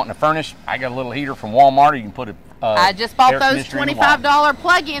 What's he's wanting to furnish? I got a little heater from Walmart. Or you can put a I just bought air those conditioner in the wall. $25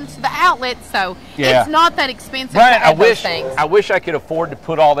 plug-ins to the outlet, so Yeah. it's not that expensive Brian, to add those things. I wish I could afford to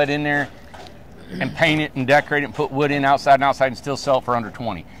put all that in there and paint it and decorate it and put wood in outside and still sell it for under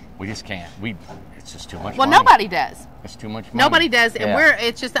 20. We just can't. It's just too much Well, money. nobody does. It's too much money. Nobody does, and Yeah.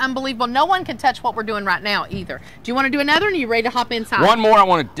 it's just unbelievable. No one can touch what we're doing right now either. Do you want to do another, and are you ready to hop inside? One more. I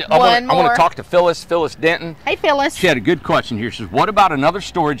want to talk to Phyllis Denton. Hey, Phyllis. She had a good question here. She says, what about another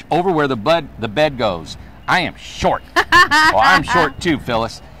storage over where the bed goes? I am short. Well, I'm short too,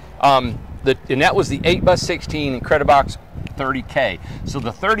 Phyllis. And that was the 8x16 in Credibox 30K. So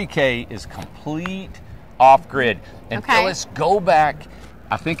the 30K is complete off-grid. And Okay. Phyllis, go back.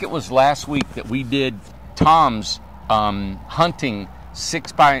 I think it was last week that we did Tom's hunting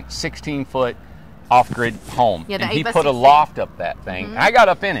 6x16-foot off-grid home. Yeah, the and he 8x16. put a loft up that thing. I got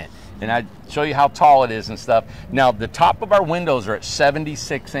up in it. And I show you how tall it is and stuff. Now, the top of our windows are at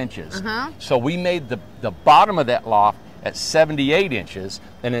 76 inches. So we made the bottom of that loft at 78 inches,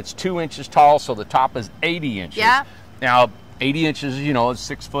 and it's 2 inches tall, so the top is 80 inches. Yeah. Now, 80 inches, is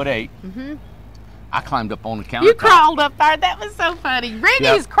 6'8". I climbed up on the countertop. You crawled up there. That was so funny.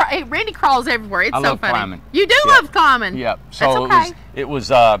 Randy crawls everywhere. It's I so love funny. climbing. You do Yep. love climbing. Yep. So That's okay. it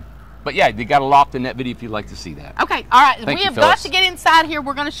was but yeah, they got a loft in that video if you'd like to see that. Okay, all right. Thank We you, have got Phyllis. to get inside here.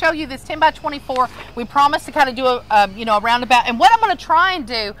 We're going to show you this 10 by 24. We promised to kind of do a roundabout. And what I'm going to try and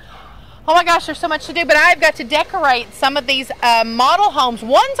do, oh my gosh, there's so much to do, but I've got to decorate some of these model homes.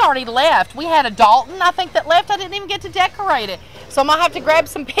 One's already left. We had a Dalton, I think, that left. I didn't even get to decorate it. So I'm going to have to grab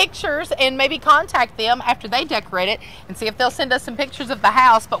some pictures and maybe contact them after they decorate it and see if they'll send us some pictures of the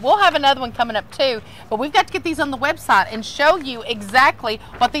house. But we'll have another one coming up too. But we've got to get these on the website and show you exactly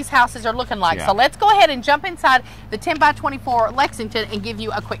what these houses are looking like. Yeah. So let's go ahead and jump inside the 10 by 24 Lexington and give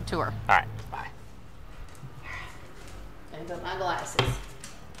you a quick tour. All right, bye. And put my glasses.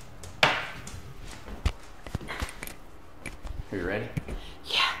 Are you ready?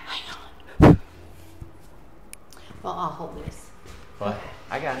 Yeah, hang on. Well, I'll hold this. What?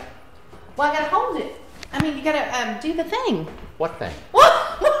 I got it. Well, I gotta hold it. I mean, you gotta do the thing. What thing? What?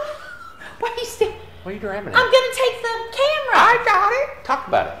 Why are you still? What are you grabbing? I'm gonna take the camera. I got it. Talk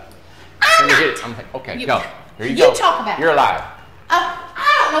about it. I'm Let me not. hit it. Okay, You- go. Here you you go. talk about it. You're alive.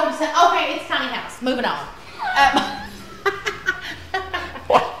 I don't know what to say. Okay, it's tiny house. Moving on.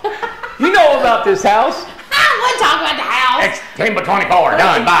 What? You know about this house? I want to talk about the house. It's 10 by 24.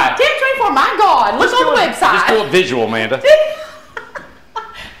 Done. Bye. 1024. My God, look on the website. Just do it visual, Amanda.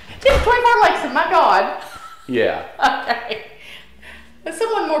 1024 Lexington. My God. Yeah. Okay. As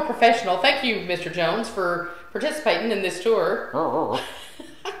someone more professional, thank you, Mr. Jones, for participating in this tour.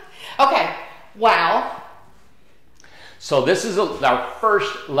 Okay. Wow. So this is our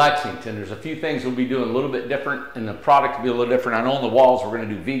first Lexington. There's a few things we'll be doing a little bit different, and the product will be a little different. I know on the walls we're going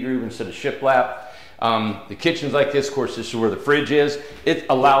to do V-groove instead of shiplap. The kitchen's like this. Of course, this is where the fridge is. It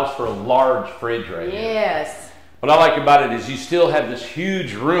allows for a large fridge right here. Yes. What I like about it is you still have this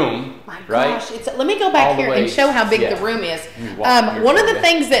huge room, My right? gosh, let me go back All the here way- and show how big yeah. the room is. You walk here One of for the a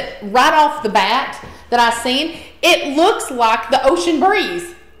things that right off the bat that I seen, it looks like the Ocean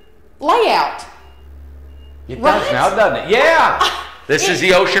Breeze layout. It Right? does now, doesn't it? Yeah. This is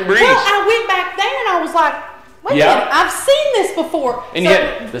the Ocean Breeze. Well, I went back there and I was like, Wait a Yeah. minute, I've seen this before. And So, you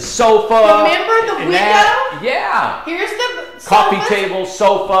had the sofa. remember the and window? Yeah. Here's the Coffee sofas. table,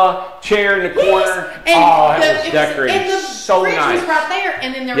 sofa, chair in the corner. And Oh, that the- was decorated and the so fridge nice. was right there,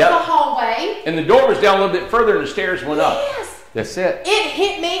 and then there was Yep. a hallway. And the door was down a little bit further and the stairs went up. Yes. That's it. It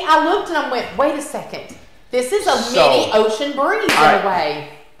hit me. I looked and I went, wait a second. This is a So- mini ocean breeze in All right. a way.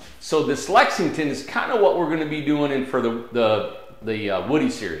 So this Lexington is kind of what we're going to be doing in for the Woody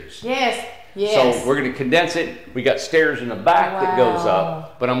series. Yes. Yes. So we're going to condense it. We got stairs in the back that goes Wow.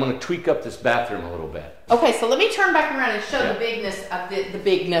 up, but I'm going to tweak up this bathroom a little bit. Okay, so let me turn back around and show Yeah. the bigness of the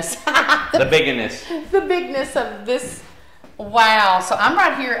bigness. The bigness. The bigness of this. Wow. So I'm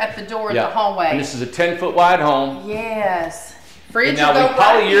right here at the door of the hallway. And this is a 10-foot wide home. Yes. Fridge And now will we go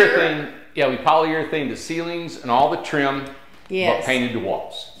right here. polyurethane. Yeah, we polyurethane the ceilings and all the trim, Yes. but painted the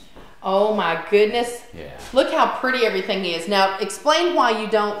walls. Oh my goodness. Yeah. Look how pretty everything is. Now explain why you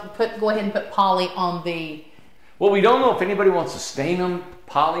don't go ahead and put poly on the. Well, we don't know if anybody wants to stain them,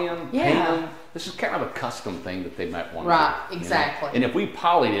 poly them, paint Yeah. them. This is kind of a custom thing that they might want Right, to do. exactly. And if we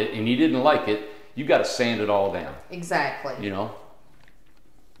polyed it and you didn't like it, you got to sand it all down. Exactly. You know?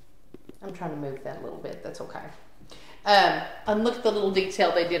 I'm trying to move that a little bit. That's okay. And look at the little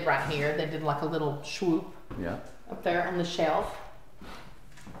detail they did right here. They did like a little swoop Yeah. up there on the shelf.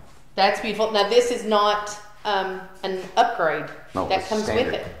 That's beautiful. Now this is not an upgrade. No, that it's comes standard.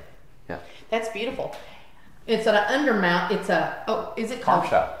 with it. Yeah. That's beautiful. It's an undermount. It's a is it called Farm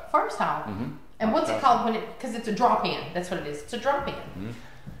style. Farm style. And what's it called when it? Because it's a drop in. That's what it is. It's a drop in.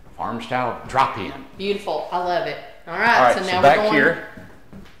 Farm style drop in. Beautiful. I love it. All right. All right, so so now back we're going. here.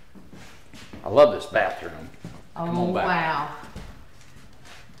 I love this bathroom. Oh Come on back. wow.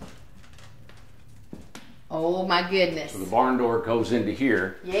 Oh my goodness. So the barn door goes into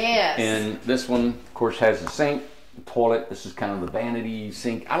here. Yes. And this one, of course, has the sink, the toilet. This is kind of the vanity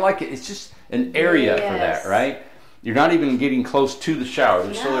sink. I like it. It's just an area for Yes. that, right? You're not even getting close to the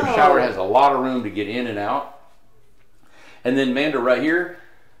shower. So the No. shower has a lot of room to get in and out. And then, Manda, right here,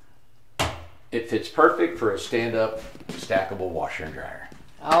 it fits perfect for a stand-up, stackable washer and dryer.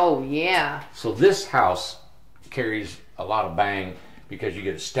 Oh yeah. So this house carries a lot of bang because you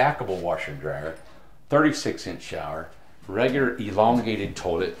get a stackable washer and dryer, 36-inch shower, regular elongated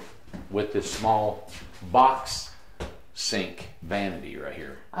toilet with this small box sink vanity right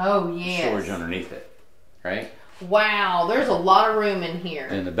here. Oh yes. Storage underneath it, right? Wow, there's a lot of room in here.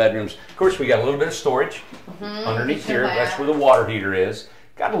 And the bedrooms, of course, we got a little bit of storage underneath kitchen here. bath. That's where the water heater is.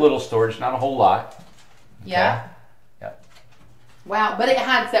 Got a little storage, not a whole lot. Yeah. Yeah. Wow, but it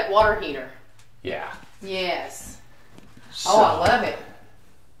hides that water heater. Yeah. Yes. So, Oh, I love it.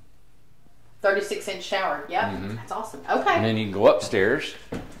 36-inch shower. Yep. That's awesome. Okay. And then you can go upstairs,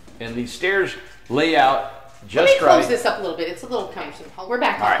 and these stairs lay out Let me just close right. this up a little bit. It's a little cumbersome. We're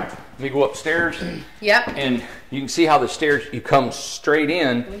back All on. right, let me go upstairs, Yep. and you can see how the stairs, you come straight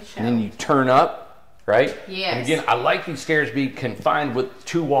in, me show. and then you turn up, right? Yes. And again, I like these stairs being confined with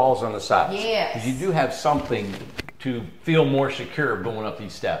two walls on the sides. Yes. Because you do have something to feel more secure going up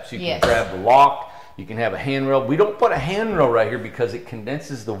these steps. You can Yes. grab the lock, you can have a handrail. We don't put a handrail right here because it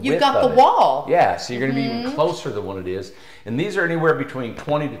condenses the width You've got of the it. wall. Yeah, so you're going to be even closer than what it is. And these are anywhere between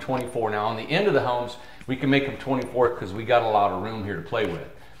 20 to 24. Now, on the end of the homes, we can make them 24 because we got a lot of room here to play with.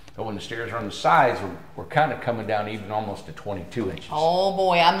 But when the stairs are on the sides, we're kind of coming down even almost to 22 inches. Oh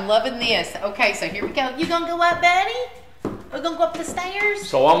boy, I'm loving this. Okay, so here we go. You gonna go up, buddy? We're gonna go up the stairs?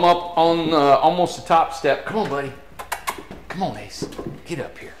 So I'm up on almost the top step. Come on, buddy. Come on, Ace. Get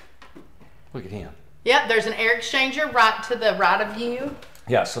up here. Look at him. Yep, there's an air exchanger right to the right of you.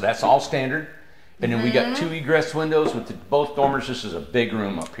 Yeah, so that's all standard. And then we got two egress windows with both dormers. This is a big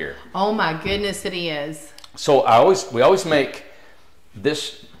room up here. Oh my goodness, it is. So we always make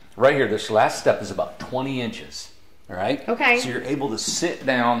this right here, this last step is about 20 inches, all right? Okay. So you're able to sit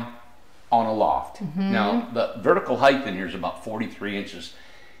down on a loft. Now, the vertical height in here is about 43 inches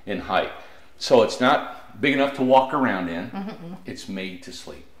in height. So it's not big enough to walk around in. It's made to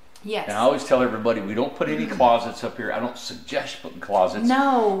sleep. Yes. And I always tell everybody, we don't put any closets up here. I don't suggest putting closets.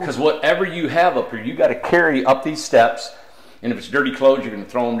 No. Because whatever you have up here, you got to carry up these steps. And if it's dirty clothes, you're going to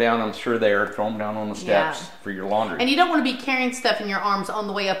throw them down. I'm sure they are. Throw them down on the steps for your laundry. And you don't want to be carrying stuff in your arms on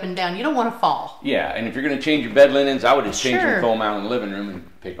the way up and down. You don't want to fall. Yeah, and if you're going to change your bed linens, I would just change them Sure. and throw them out in the living room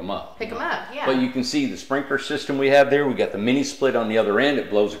and pick them up. Pick them up, yeah. But you can see the sprinkler system we have there. We got the mini split on the other end. It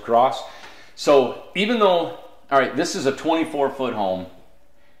blows across. So even though, all right, this is a 24-foot home,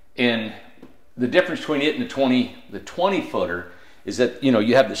 and the difference between it and the 20-footer is that, you know,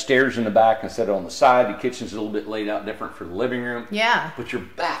 you have the stairs in the back instead of on the side. The kitchen's a little bit laid out different for the living room. Yeah. But your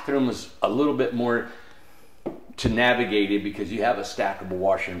bathroom is a little bit more to navigate it because you have a stackable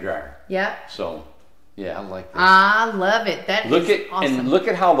washer and dryer. Yeah. So, Yeah, I like that. I love it. That Look is at awesome. and look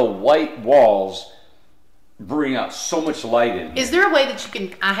at how the white walls bring out so much light in here. Is there a way that you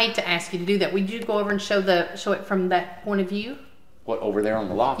can? I hate to ask you to do that. Would you go over and show it from that point of view? What, over there on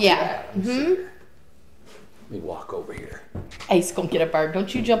the loft? Yeah. Let me see here. Let me walk over here. Ace gonna get a bird.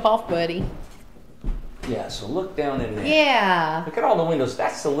 Don't you jump off, buddy. Yeah, so look down in there. Yeah. Look at all the windows.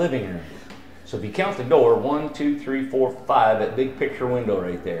 That's the living room. So if you count the door, 1, 2, 3, 4, 5, that big picture window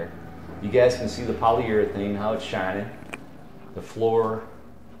right there. You guys can see the polyurethane, how it's shining. The floor.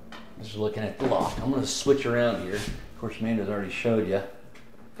 Just looking at the loft. I'm going to switch around here. Of course, Amanda's already showed you.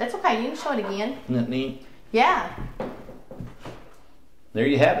 That's okay. You can show it again. Isn't that neat? Yeah. There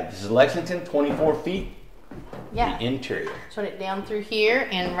you have it. This is Lexington, 24 feet. Yeah. The interior. Showed it down through here,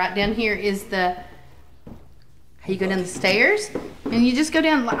 and right down here is the. You go down the stairs, and you just go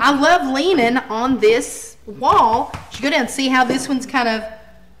down. I love leaning on this wall. You go down and see how this one's kind of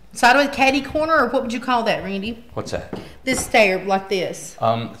sideways, catty corner, or what would you call that, Randy? What's that? This stair like this.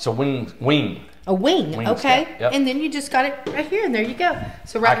 It's a wing. A wing, Wing okay. step, yep. And then you just got it right here, and there you go.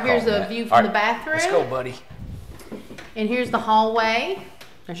 So right I here's call the that. view All from right, the bathroom. Let's go, buddy. And here's the hallway.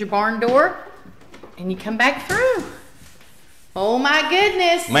 There's your barn door. And you come back through. Oh my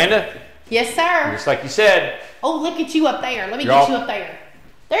goodness. Amanda, Yes, sir. just like you said. Oh, look at you up there. Let me You're get all- you up there.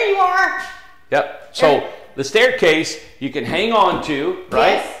 There you are. Yep. So the staircase you can hang on to,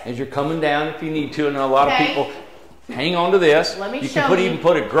 right? Yes. As you're coming down if you need to, and a lot Okay. of people hang on to this. Let me you show can you. even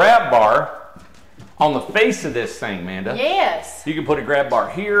put a grab bar on the face of this thing, Amanda. Yes. You can put a grab bar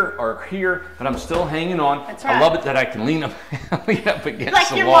here or here, but I'm still hanging on. That's I right. love it that I can lean up, lean up against Like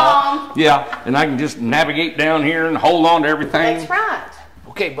the your wall. mom. Yeah, and I can just navigate down here and hold on to everything. That's right.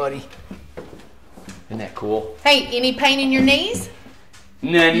 Okay, buddy. Isn't that cool? Hey, any pain in your knees?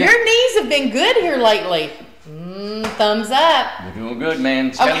 Nah, Your knees have been good here lately. Thumbs up. You're doing good,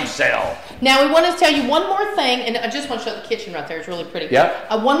 man. Stem Okay. cell. Now we want to tell you one more thing, and I just want to show the kitchen right there. It's really pretty.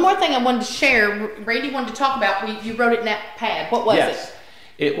 Yeah. One more thing I wanted to share. Randy wanted to talk about. You wrote it in that pad. What was Yes.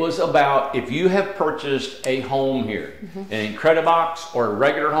 It was about if you have purchased a home here, an Incredibox or a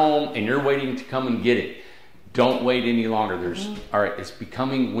regular home, and you're waiting to come and get it, don't wait any longer. All right, it's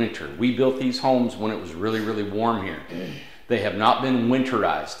becoming winter. We built these homes when it was really, really warm here. They have not been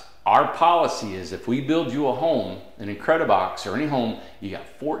winterized. Our policy is if we build you a home, an Incredibox or any home, you got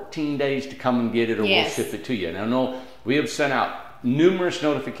 14 days to come and get it or Yes. we'll ship it to you. And I know we have sent out numerous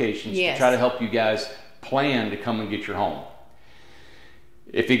notifications Yes. to try to help you guys plan to come and get your home.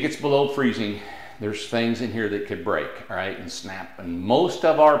 If it gets below freezing, there's things in here that could break, all right, and snap. And most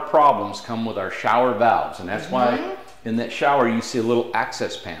of our problems come with our shower valves. And that's why in that shower you see a little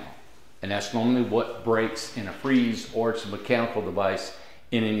access panel. And that's normally what breaks in a freeze, or it's a mechanical device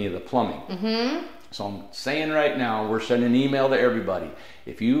in any of the plumbing. So I'm saying right now, we're sending an email to everybody.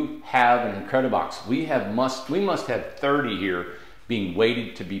 If you have an Incredibox, we must have 30 here being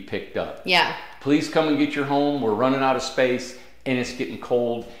waited to be picked up. Yeah. Please come and get your home. We're running out of space and it's getting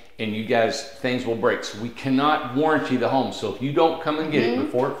cold, and you guys, things will break. So we cannot warranty the home. So if you don't come and get it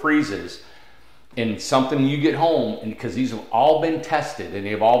before it freezes, and something you get home, and because these have all been tested and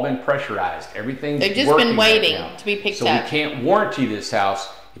they've all been pressurized, everything's They've just working been waiting right now. to be picked so up. we can't warranty this house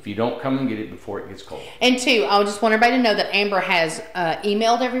if you don't come and get it before it gets cold. And two, I just want everybody to know that Amber has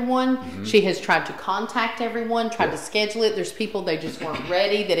emailed everyone. She has tried to contact everyone, tried to schedule it. There's people, they just weren't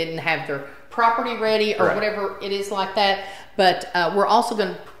ready. They didn't have their property ready or Right. whatever it is like that. But we're also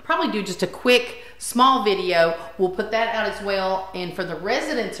going to probably do just a quick, small video. We'll put that out as well. And for the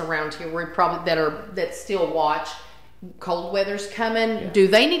residents around here, we're probably that still watch, cold weather's coming. Do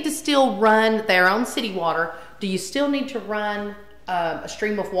they need to still run their own city water? Do you still need to run a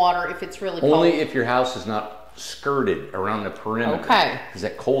stream of water if it's really cold? Only if your house is not skirted around the perimeter. Okay. Because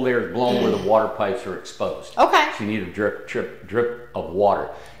that cold air is blowing where the water pipes are exposed. Okay. So you need a drip of water.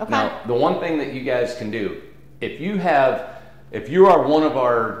 Okay. Now, the one thing that you guys can do, if you are one of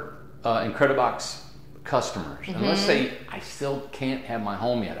our Incredibox customers, and let's say I still can't have my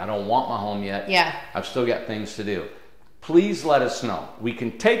home yet, I don't want my home yet, Yeah. I've still got things to do, please let us know. We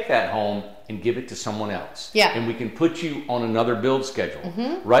can take that home and give it to someone else. Yeah. And we can put you on another build schedule.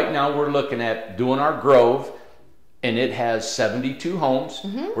 Right now we're looking at doing our Grove, and it has 72 homes.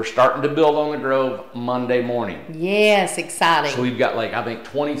 We're starting to build on the Grove Monday morning. Yes, exciting. So we've got like, I think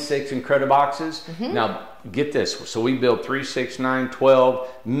 26 Incrediboxes. Now get this, so we build 3, 6, 9, 12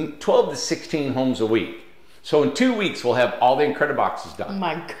 to 16 homes a week. So in 2 weeks we'll have all the Incrediboxes Oh done.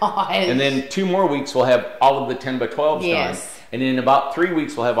 my God. And then 2 more weeks we'll have all of the 10 by 12s Yes. done. And in about 3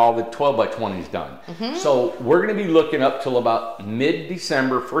 weeks we'll have all the 12 by 20s done. So we're going to be looking up till about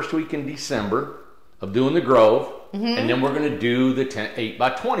mid-December, first week in December, of doing the Grove. And then we're going to do the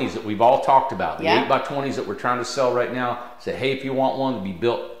 8x20s that we've all talked about. The 8x20s that we're trying to sell right now. Say, hey, if you want one to be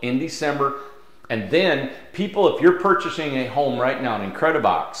built in December. And then people, if you're purchasing a home right now, an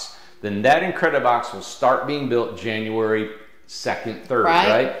Incredibox, then that Incredibox will start being built January 2nd, 3rd,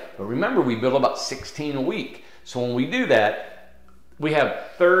 right? But remember, we build about 16 a week. So when we do that, we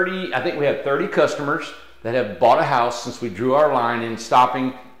have 30, I think we have 30 customers that have bought a house since we drew our line in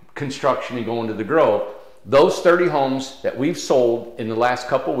stopping construction and going to the Grove. Those 30 homes that we've sold in the last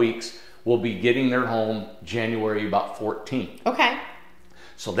couple weeks will be getting their home January about 14th. Okay.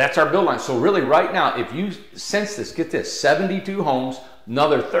 So that's our build line. So really right now, if you sense this, get this, 72 homes,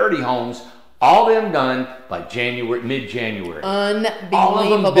 another 30 homes, all of them done by January, mid-January. Unbelievable. All of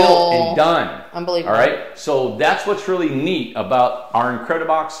them built and done. Unbelievable. All right. So that's what's really neat about our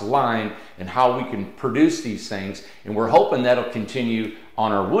Incredibox line and how we can produce these things. And we're hoping that'll continue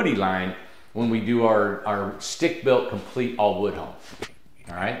on our Woody line when we do our stick-built complete all-wood home.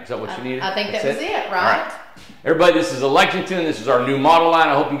 All right. Is that what you needed? I think that's that was it, right? All right. Everybody, this is a Lexington. This is our new model line.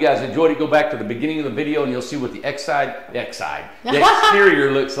 I hope you guys enjoyed it. Go back to the beginning of the video and you'll see what the exterior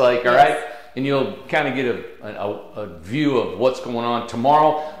looks like, all right? And you'll kind of get a view of what's going on.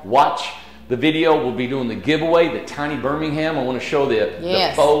 Tomorrow, watch the video. We'll be doing the giveaway, the Tiny Birmingham. I want to show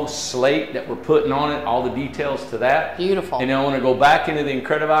the faux slate that we're putting on it, all the details to that. Beautiful. And then I want to go back into the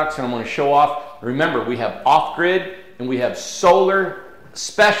Incredibox and I'm going to show off. Remember, we have off-grid and we have solar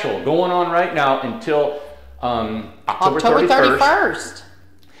special going on right now until October 31st.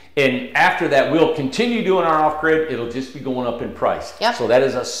 And after that, we'll continue doing our off-grid. It'll just be going up in price. So that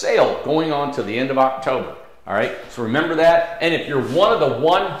is a sale going on to the end of October. All right. So remember that. And if you're one of the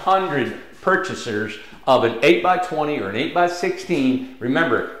 100 purchasers of an 8x20 or an 8x16,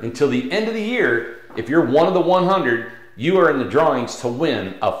 remember, until the end of the year, if you're one of the 100, you are in the drawings to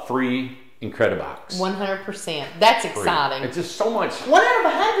win a free Incredibox. 100%. That's exciting. It's just so much. 1 out of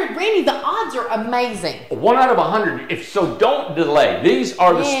 100, Randy, the odds are amazing. 1 out of 100. So don't delay. These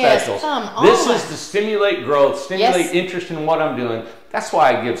are the specials. Come on. This is to stimulate growth, stimulate interest in what I'm doing. That's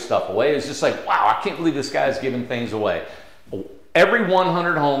why I give stuff away. It's just like, wow, I can't believe this guy's giving things away. Every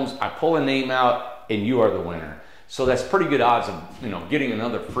 100 homes, I pull a name out and you are the winner. So that's pretty good odds of, getting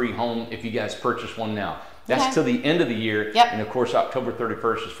another free home if you guys purchase one now. That's till the end of the year. And of course, October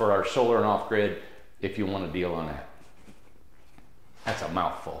 31st is for our solar and off-grid if you want a deal on that. That's a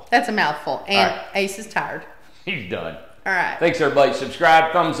mouthful. That's a mouthful. And Ace is tired. He's done. All right. Thanks, everybody.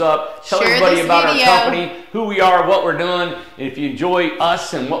 Subscribe, thumbs up. Tell Share everybody this about video. our company, who we are, what we're doing. And if you enjoy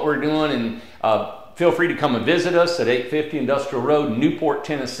us and what we're doing, and feel free to come and visit us at 850 Industrial Road, Newport,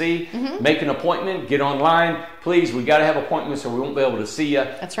 Tennessee. Make an appointment. Get online. Please, we got to have appointments or we won't be able to see you.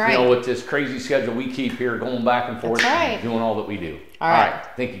 That's right. With this crazy schedule we keep here, going back and forth, That's right. doing all that we do. All right.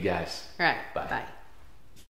 Thank you, guys. All right. Bye. Bye.